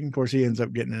interesting. Of course, he ends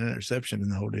up getting an interception in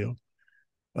the whole deal.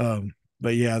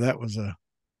 But yeah, that was an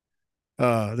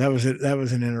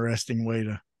interesting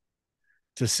way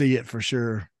to see it for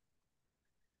sure.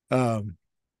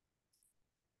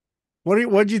 What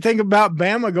do you think about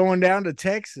Bama going down to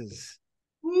Texas?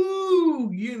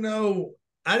 Ooh,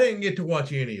 I didn't get to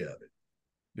watch any of it.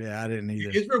 Yeah, I didn't either.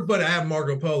 It's real fun to have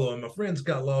Marco Polo, and my friend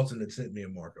Scott Lawson had sent me a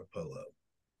Marco Polo.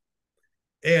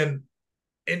 And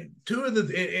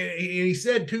he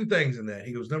said 2 things in that.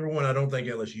 He goes, number 1, I don't think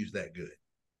LSU's that good.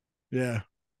 Yeah.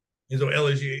 And so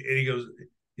LSU, and he goes,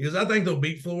 I think they'll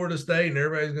beat Florida State, and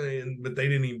everybody's going to, but they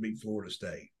didn't even beat Florida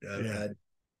State.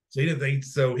 So he didn't think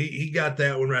so. He got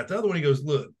that one right. The other one, he goes,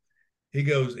 look, he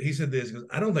said this, he goes,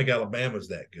 I don't think Alabama's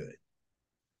that good.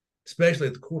 especially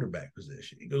at the quarterback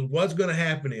position. He goes, what's going to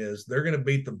happen is they're going to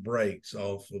beat the brakes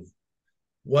off of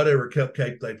whatever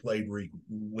cupcake they played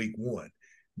week one.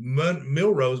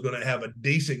 Milroe's going to have a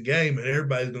decent game, and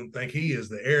everybody's going to think he is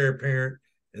the heir apparent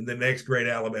and the next great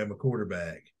Alabama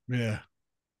quarterback. Yeah.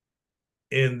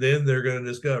 And then they're going to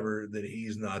discover that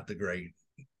he's not that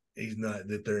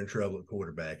they're in trouble at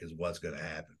quarterback is what's going to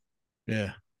happen.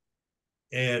 Yeah.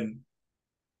 And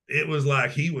it was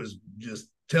like he was just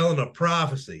telling a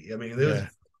prophecy. I mean, there's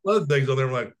other things on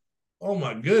there like, oh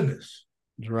my goodness.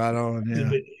 It's right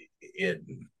on. Yeah.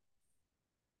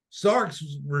 Sark's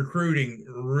recruiting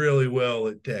really well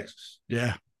at Texas.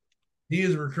 Yeah. He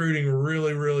is recruiting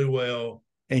really, really well.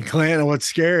 And Clinton, what's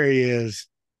scary is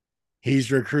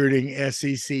he's recruiting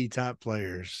SEC top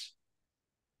players.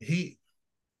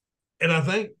 And I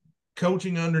think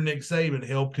coaching under Nick Saban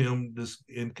helped him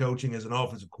in coaching as an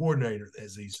offensive coordinator at the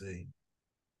SEC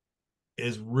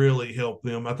has really helped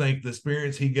them. I think the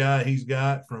experience he's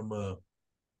got from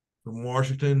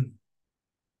Washington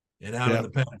and out in the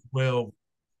Pac-12.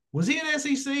 Was he in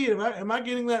SEC? Am I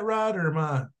getting that right, or am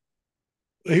I?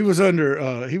 He was under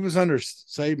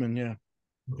Saban, yeah.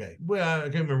 Okay. Well, I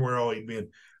can't remember where all he'd been,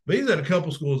 but he's at a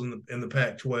couple schools in the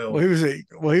Pac-12. Well, he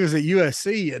was at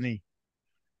USC, and he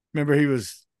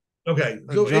was okay.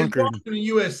 So in Washington and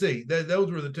USC,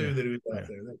 those were the two that he was out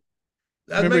there.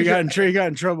 Remember, he got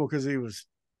in trouble because he was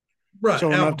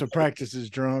showing up to practices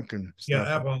drunk and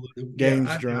stuff.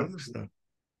 Games drunk stuff.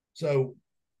 So,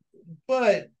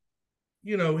 but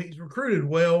he's recruited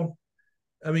well.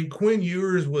 I mean, Quinn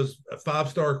Ewers was a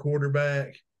 5-star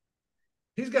quarterback.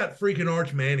 He's got freaking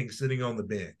Arch Manning sitting on the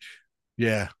bench.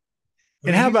 Yeah.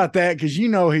 And how about that? Because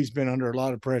he's been under a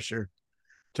lot of pressure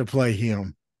to play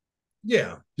him.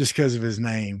 Yeah. Just because of his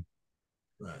name.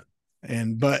 Right.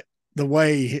 But the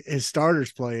way his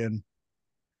starter's playing,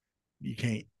 you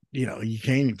can't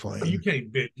play him. You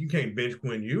can't bench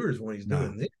Quinn Ewers when he's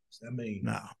doing this. I mean,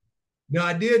 no. Now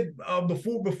I did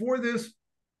before we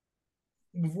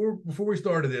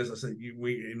started this. I said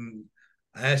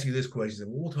I asked you this question,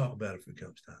 and we'll talk about it if it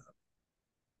comes time.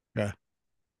 Yeah.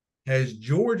 Has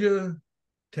Georgia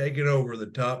taken over the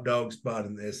top dog spot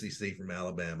in the SEC from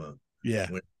Alabama? Yeah.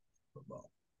 Football.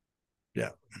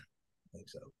 Yeah. I think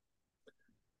so.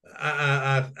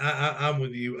 I'm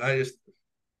with you.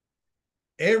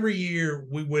 Every year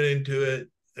we went into it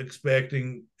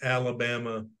expecting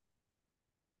Alabama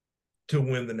to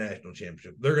win the national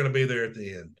championship. They're going to be there at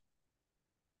the end.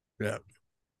 Yeah.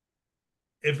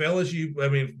 If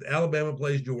Alabama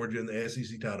plays Georgia in the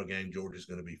SEC title game, Georgia's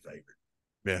going to be favored.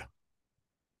 Yeah.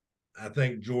 I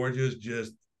think Georgia's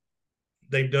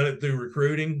they've done it through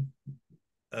recruiting.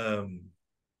 And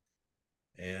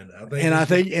I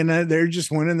think they're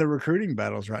just winning the recruiting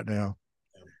battles right now,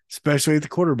 especially at the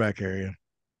quarterback area.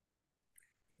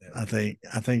 Yeah. I think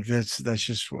that's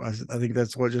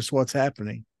what's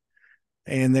happening.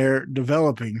 And they're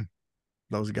developing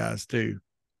those guys too.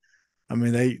 I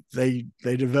mean, they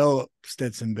develop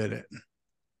Stetson Bennett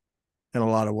in a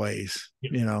lot of ways.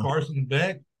 Carson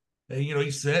Beck,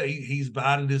 he said he's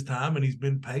bided his time and he's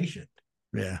been patient.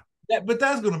 Yeah. But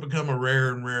that's going to become a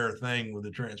rarer and rarer thing with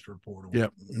the transfer portal.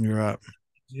 Yep, you're right.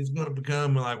 It's going to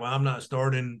become like, well, I'm not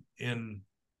starting in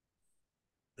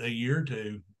a year or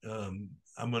two.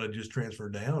 I'm going to just transfer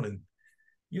down. And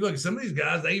you look at some of these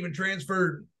guys, they even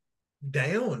transferred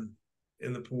down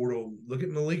in the portal. Look at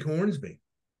Malik Hornsby.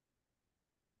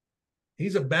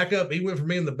 He's a backup. He went from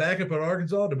being the backup at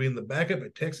Arkansas to being the backup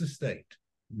at Texas State.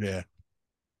 Yeah.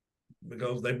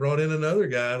 Because they brought in another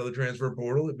guy out of the transfer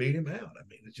portal that beat him out. I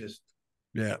mean, it's just.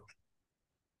 Yeah.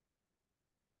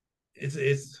 It's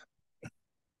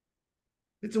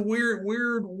a weird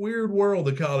world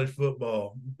of college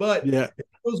football. But it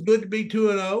feels good to be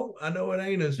 2-0. I know it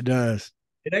ain't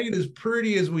as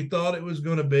pretty as we thought it was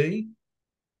going to be.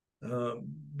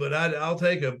 But I'll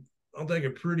take a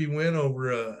pretty win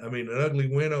over an ugly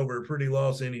win over a pretty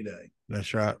loss any day.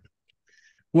 That's right.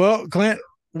 Well, Clint,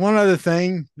 one other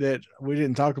thing that we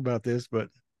didn't talk about this, but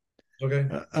okay.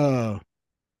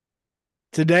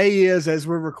 Today is, as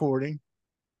we're recording,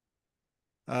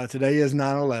 today is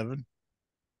 9/11.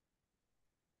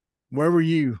 Where were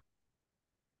you?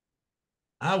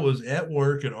 I was at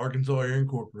work at Arkansas Air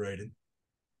Incorporated.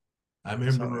 I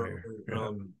remember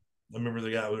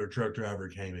the guy with a truck driver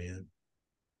came in.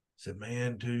 Said,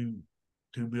 man, two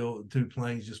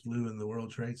planes just flew in the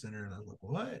World Trade Center. And I was like,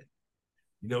 what?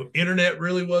 Internet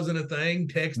really wasn't a thing.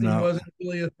 Texting wasn't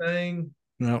really a thing.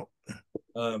 No.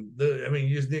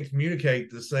 You just didn't communicate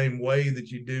the same way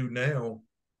that you do now.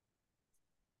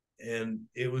 And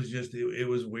it was just, it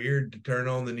was weird to turn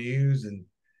on the news. And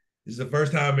this is the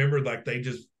first time I remember, like, they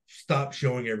just stopped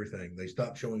showing everything. They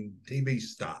stopped showing TV.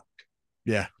 Stopped.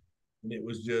 Yeah. And it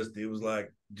was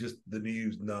like just the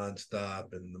news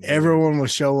nonstop, and everyone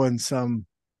was showing some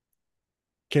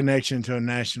connection to a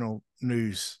national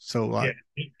news. So like,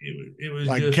 it was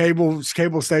like just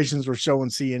cable stations were showing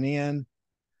CNN,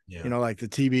 yeah, you know, like the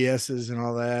TBSs and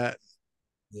all that.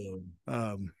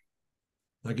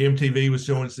 Like MTV was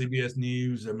showing CBS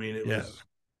News. I mean, it was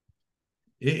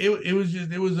it was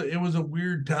just it was a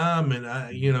weird time,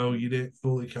 and you didn't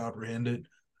fully comprehend it.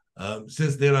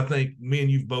 Since then, I think me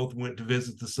and you both went to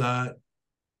visit the site.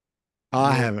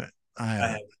 I haven't.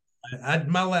 I haven't.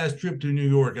 My last trip to New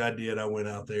York, I did. I went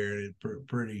out there, and it's a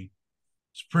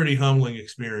pretty humbling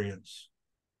experience.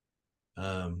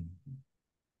 I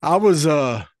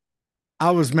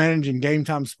was managing Game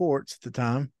Time Sports at the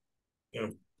time,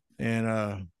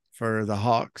 and for the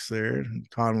Hawks there in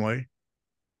Conway,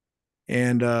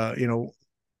 and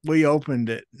we opened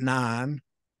at 9,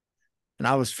 and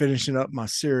I was finishing up my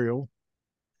cereal,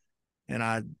 and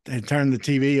I had turned the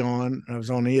TV on. I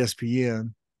was on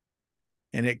ESPN,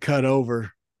 and it cut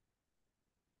over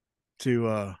to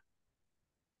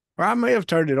or I may have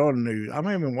turned it on news. I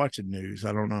may have been watching news.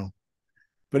 I don't know.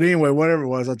 But anyway, whatever it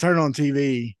was, I turned on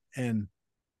TV, and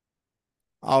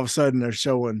all of a sudden they're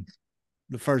showing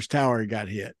the first tower got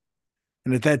hit.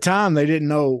 And at that time, they didn't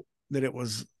know that it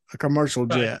was a commercial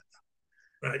jet.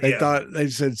 Right, they thought, they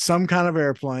said some kind of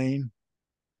airplane.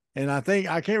 And I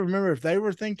can't remember if they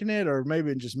were thinking it or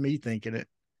maybe just me thinking it,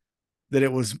 that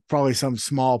it was probably some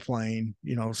small plane,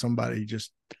 somebody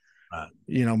just,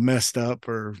 messed up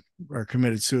or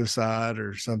committed suicide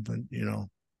or something,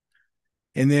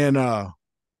 And then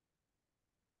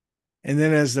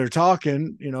as they're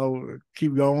talking,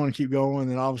 keep going.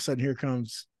 And all of a sudden here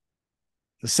comes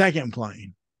the second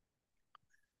plane.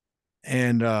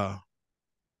 And, by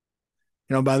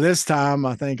this time,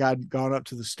 I think I'd gone up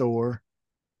to the store.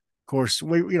 Of course,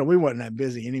 we wasn't that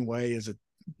busy anyway, it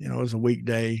was a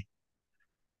weekday.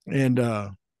 And,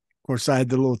 of course, I had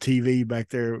the little TV back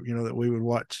there, that we would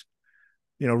watch,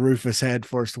 Rufus had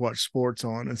for us to watch sports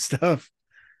on and stuff.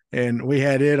 And we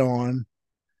had it on.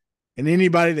 And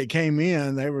anybody that came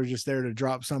in, they were just there to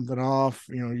drop something off,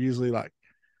 usually like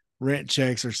rent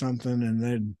checks or something. And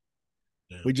then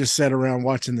we just sat around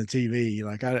watching the TV.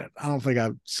 Like, I don't think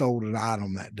I sold an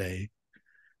item that day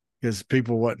because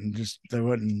people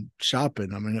wasn't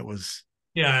shopping. I mean, it was.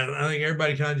 Yeah, I think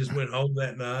everybody kind of just went home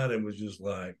that night and was just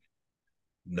like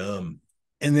numb.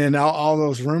 And then all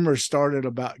those rumors started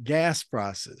about gas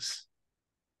prices.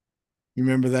 You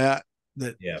remember that?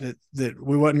 That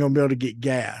we wasn't going to be able to get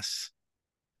gas.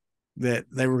 That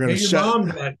they were going to shut. Your mom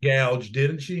got gouged,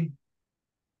 didn't she?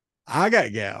 I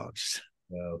got gouged.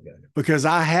 Okay. Because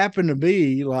I happened to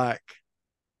be like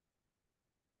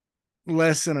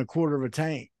less than a quarter of a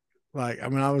tank. Like, I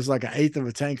mean, I was like an eighth of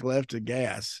a tank left of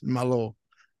gas in my little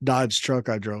Dodge truck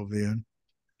I drove in.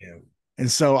 Yeah. And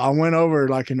so I went over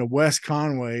like into West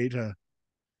Conway to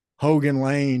Hogan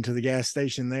Lane to the gas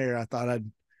station there. I thought I'd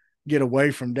get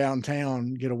away from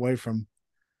downtown, get away from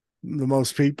the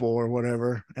most people or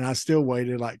whatever. And I still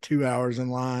waited like 2 hours in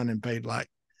line and paid like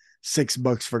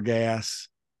 $6 for gas.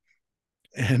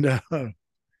 And of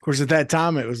course, at that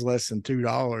time, it was less than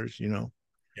 $2,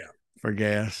 for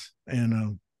gas.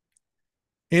 And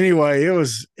anyway, it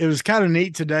was kind of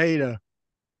neat today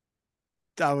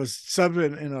I was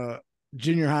subbing in a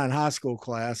junior high and high school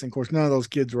class. And of course, none of those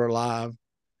kids were alive.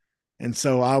 And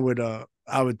so I would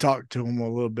talk to them a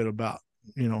little bit about,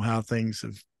 how things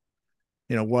have,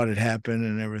 what had happened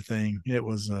and everything. It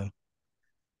was,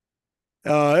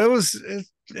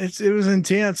 it was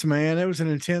intense, man. It was an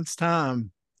intense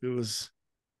time. It was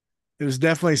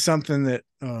definitely something that,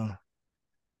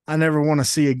 I never want to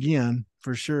see again,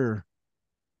 for sure,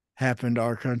 happen to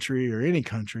our country or any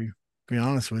country, to be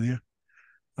honest with you.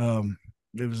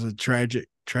 It was a tragic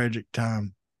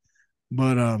time,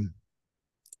 but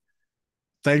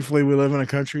thankfully we live in a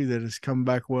country that has come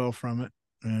back well from it.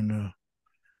 And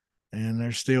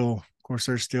there's still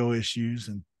issues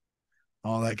and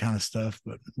all that kind of stuff,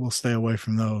 but we'll stay away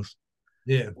from those.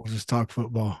 Yeah. We'll just talk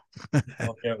football.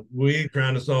 Yeah, we ain't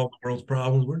trying to solve the world's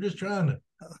problems. We're just trying to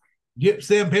get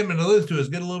Sam Pittman to listen to us,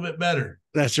 get a little bit better.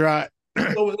 That's right.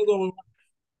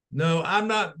 No, I'm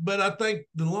not, but I think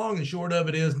the long and short of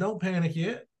it is don't panic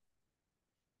yet.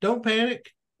 Don't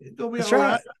panic. It's gonna be That's all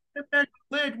right.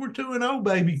 We're 2-0,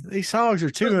 baby. These Hogs are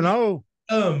 2-0.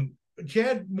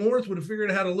 Chad Morris would have figured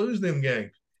out how to lose them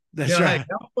games. That's right. Hey,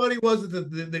 how funny was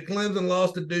it that Clemson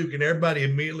lost to Duke and everybody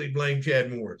immediately blamed Chad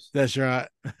Morris? That's right.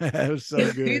 That was so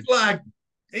good. He's like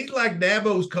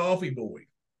Dabo's coffee boy.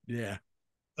 Yeah.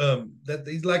 That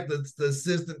he's like the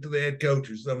assistant to the head coach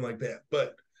or something like that.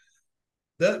 But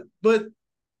But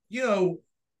you know,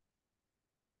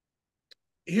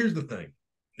 here's the thing,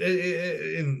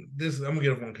 and this I'm gonna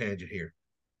get off on a tangent here.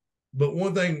 But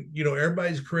one thing,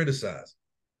 everybody's criticized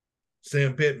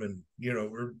Sam Pittman,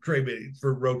 or Trey Biddy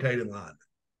for rotating line.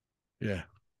 Yeah.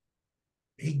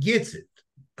 He gets it,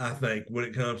 I think, when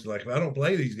it comes to like, if I don't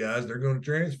play these guys, they're going to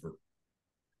transfer.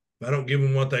 If I don't give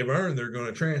them what they've earned, they're going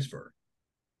to transfer.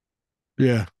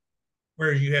 Yeah.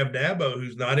 Whereas you have Dabo,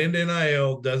 who's not into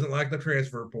NIL, doesn't like the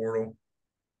transfer portal.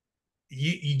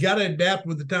 You got to adapt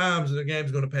with the times, and the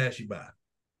game's going to pass you by.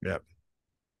 Yep.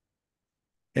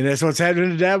 And that's what's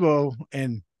happening to Dabo.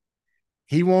 And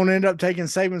he won't end up taking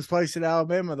Saban's place at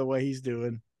Alabama the way he's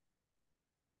doing.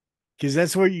 Because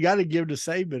that's where you got to give to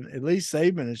Saban. At least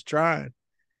Saban is trying.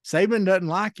 Saban doesn't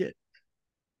like it.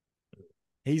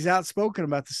 He's outspoken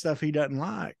about the stuff he doesn't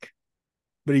like.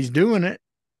 But he's doing it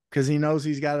because he knows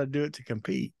he's got to do it to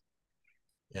compete.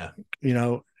 Yeah.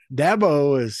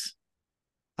 Dabo is,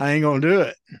 I ain't going to do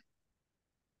it.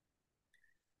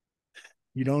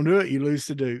 You don't do it, you lose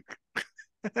to Duke.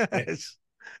 That's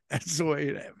the way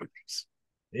it happens.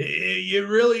 It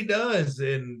really does.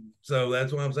 And so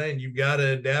that's what I'm saying. You've got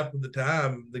to adapt with the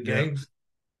time. The games,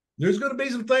 there's going to be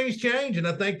some things change. And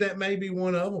I think that may be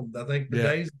one of them. I think the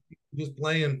days just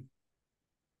playing,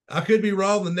 I could be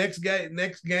wrong. The next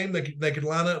game they could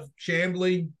line up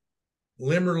Chambly,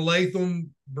 Limmer,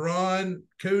 Latham, Braun,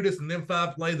 Kudus, and them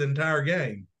five play the entire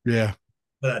game. Yeah.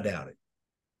 But I doubt it.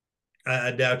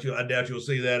 I doubt you'll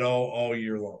see that all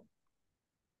year long.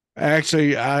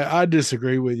 Actually, I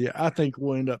disagree with you. I think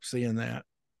we'll end up seeing that.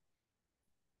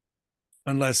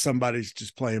 Unless somebody's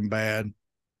just playing bad.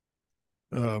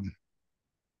 Well,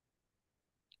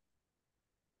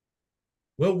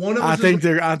 one of us I think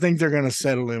they're going to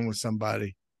settle in with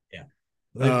somebody. Yeah,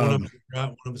 I think one of us is right,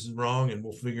 one of us is wrong, and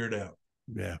we'll figure it out.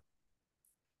 Yeah,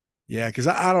 yeah, because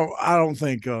I don't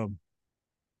think I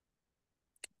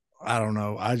don't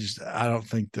know. I don't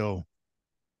think they'll.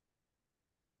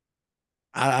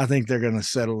 I think they're going to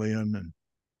settle in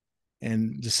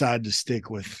and decide to stick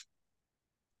with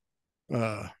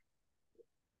who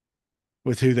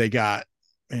they got,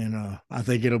 and I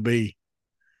think it'll be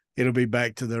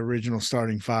back to the original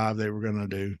starting five they were going to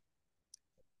do.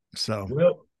 So,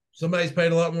 well, somebody's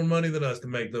paid a lot more money than us to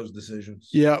make those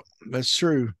decisions. Yep, that's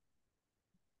true.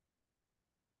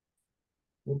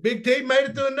 Well, Big T made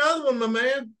it through another one, my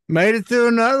man. Made it through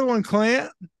another one, Clint.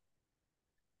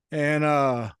 And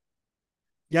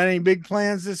got any big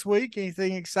plans this week?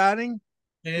 Anything exciting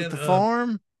with the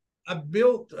farm? I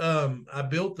built a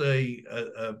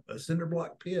cinder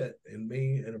block pit, and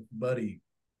me and a buddy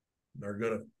we're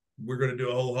gonna do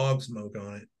a whole hog smoke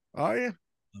on it. Oh yeah.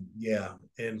 Yeah,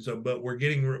 and so, but we're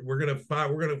gonna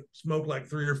smoke like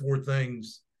 3 or 4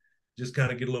 things, just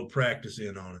kind of get a little practice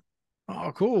in on it.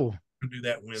 Oh, cool. We'll do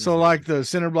that Wednesday. So like the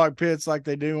cinder block pits, like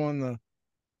they do on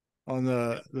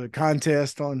the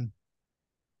contest on.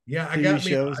 Yeah, I got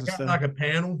like a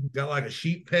panel, got like a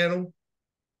sheet panel,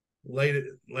 laid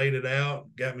it out,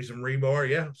 got me some rebar.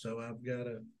 Yeah, so I've got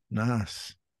a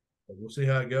nice. We'll see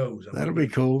how it goes. That'll be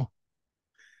cool.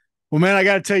 Well, man, I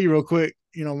got to tell you real quick.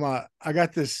 I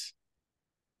got this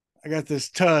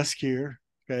tusk here.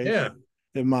 Okay. Yeah.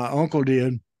 That my uncle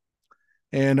did,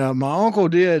 and my uncle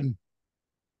did.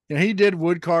 He did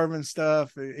wood carving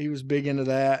stuff. He was big into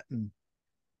that, and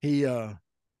he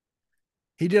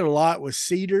did a lot with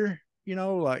cedar.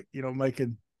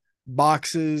 Making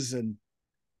boxes and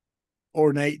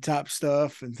ornate type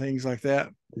stuff and things like that.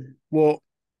 Well,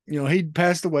 he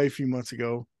passed away a few months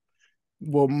ago.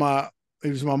 Well, it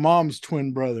was my mom's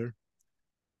twin brother.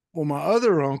 Well, my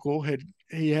other uncle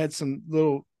had some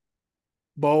little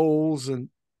bowls and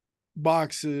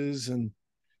boxes and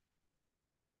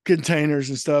containers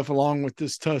and stuff along with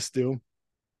this tusk deal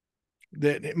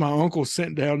that my uncle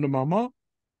sent down to my mom.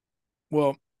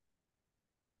 Well,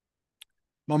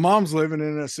 my mom's living in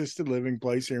an assisted living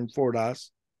place here in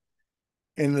Fordyce,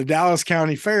 and the Dallas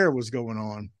County Fair was going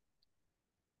on.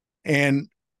 And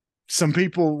some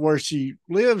people where she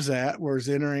lives at was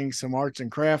entering some arts and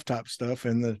craft type stuff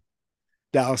in the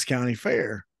Dallas County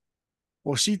Fair.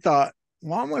 Well, she thought,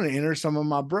 well, I'm going to enter some of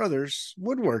my brother's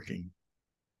woodworking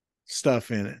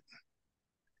stuff in it.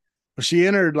 Well, she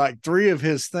entered like 3 of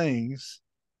his things,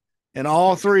 and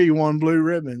all 3 won blue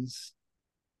ribbons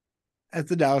at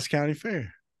the Dallas County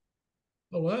Fair.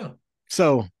 Oh, wow.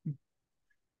 So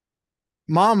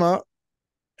Mama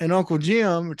and Uncle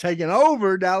Jim are taking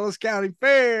over Dallas County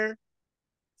Fair.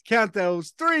 Count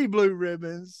those 3 blue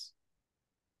ribbons.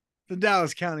 The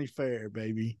Dallas County Fair,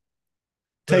 baby.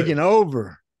 Right. Taking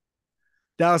over.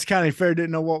 Dallas County Fair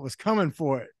didn't know what was coming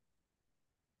for it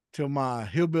till my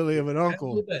hillbilly of an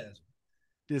uncle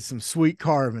did some sweet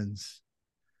carvings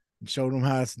and showed him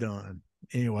how it's done.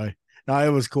 Anyway, no, it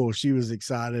was cool. She was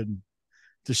excited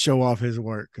to show off his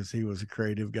work because he was a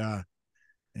creative guy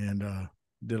and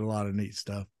did a lot of neat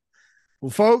stuff. Well,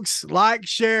 folks, like,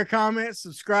 share, comment,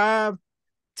 subscribe.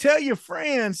 Tell your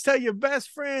friends, tell your best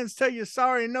friends, tell your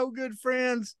sorry, no good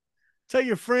friends, tell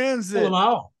your friends that them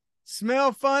all.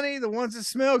 Smell funny, the ones that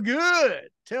smell good.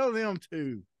 Tell them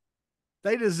to.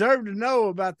 They deserve to know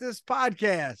about this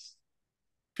podcast.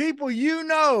 People you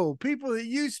know, people that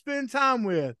you spend time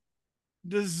with,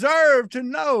 deserve to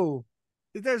know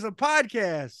that there's a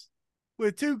podcast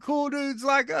with two cool dudes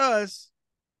like us,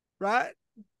 right?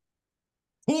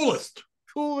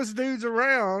 Coolest dudes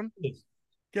around,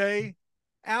 okay,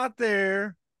 out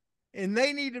there, and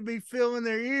they need to be filling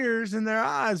their ears and their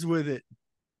eyes with it.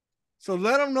 So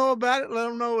let them know about it. Let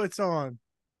them know it's on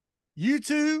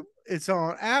YouTube, it's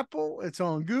on Apple, it's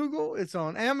on Google, it's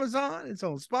on Amazon, it's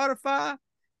on Spotify.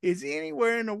 It's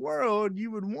anywhere in the world you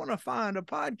would want to find a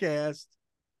podcast.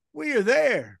 We are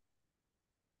there.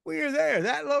 We are there.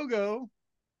 That logo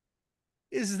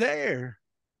is there.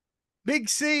 Big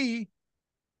C,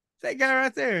 that guy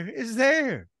right there, is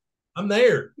there. I'm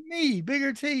there. Me,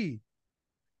 bigger T.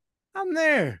 I'm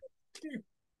there.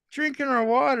 Drinking our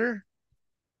water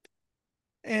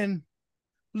and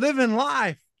living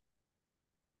life.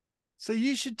 So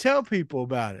you should tell people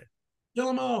about it. Tell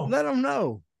them all. Let them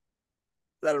know.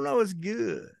 Let them know it's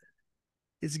good.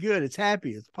 It's good. It's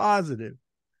happy. It's positive.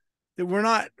 That we're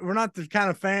not the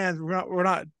kind of fans. We're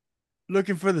not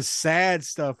looking for the sad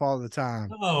stuff all the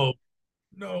time. No.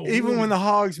 Even when the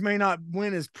Hogs may not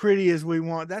win as pretty as we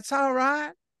want, that's all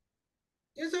right.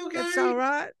 It's okay. That's all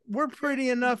right. We're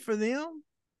pretty enough for them.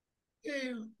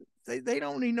 Yeah. They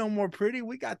don't need no more pretty.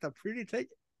 We got the pretty take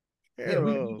care of.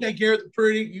 You take care of the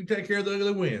pretty, you take care of the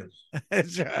ugly wins.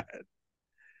 That's right.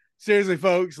 Seriously,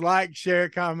 folks, like, share,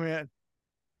 comment.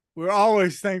 We're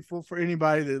always thankful for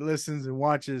anybody that listens and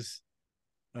watches.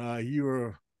 You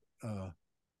are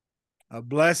a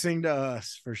blessing to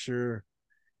us for sure.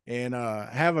 And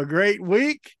have a great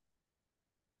week.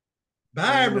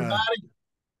 Bye, everybody.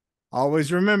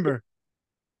 Always remember.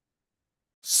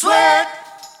 Sweat,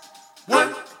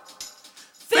 work,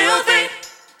 filthy,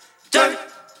 dirt,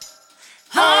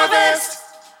 harvest,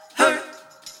 hurt,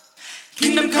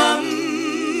 kingdom come.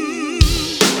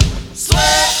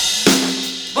 Sweat,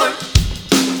 work,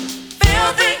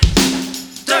 filthy,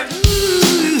 dirt,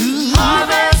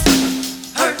 harvest,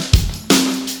 hurt,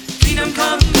 kingdom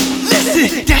come.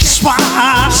 Listen, that's why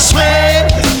I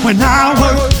sweat when I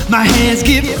work. My hands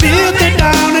get filthy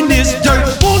down in this dirt.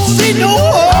 Won't see no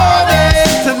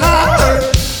harvest till I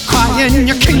hurt. Crying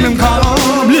your kingdom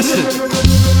come. Listen,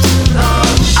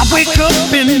 I wake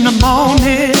up in the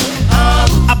morning,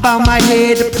 I bow my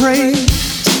head to pray.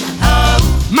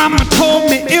 Mama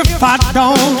told me if I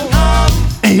don't,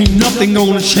 ain't nothing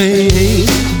gonna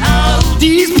change.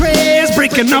 These prayers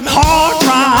breaking up hard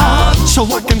ground so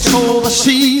I can sow the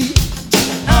seed.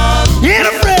 Ain't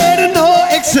afraid of no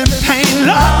aches and pain.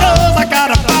 Lord knows I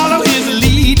gotta follow his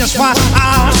lead. That's why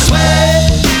I sweat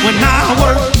when I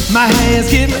work. My hands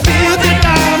get filthy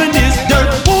down in this dirt.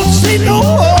 Won't see no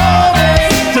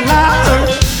harvest till I hurt.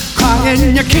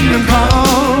 Crying your kingdom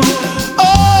come.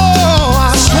 Oh,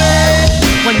 I sweat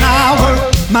when I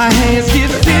work. My hands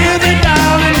get filthy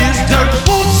down in this dirt.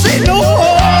 Won't see no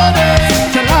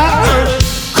harvest till I hurt.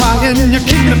 Crying your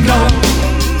kingdom come.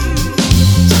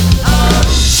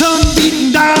 Sun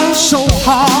beating down so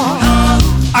hard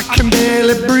I can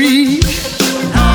barely breathe.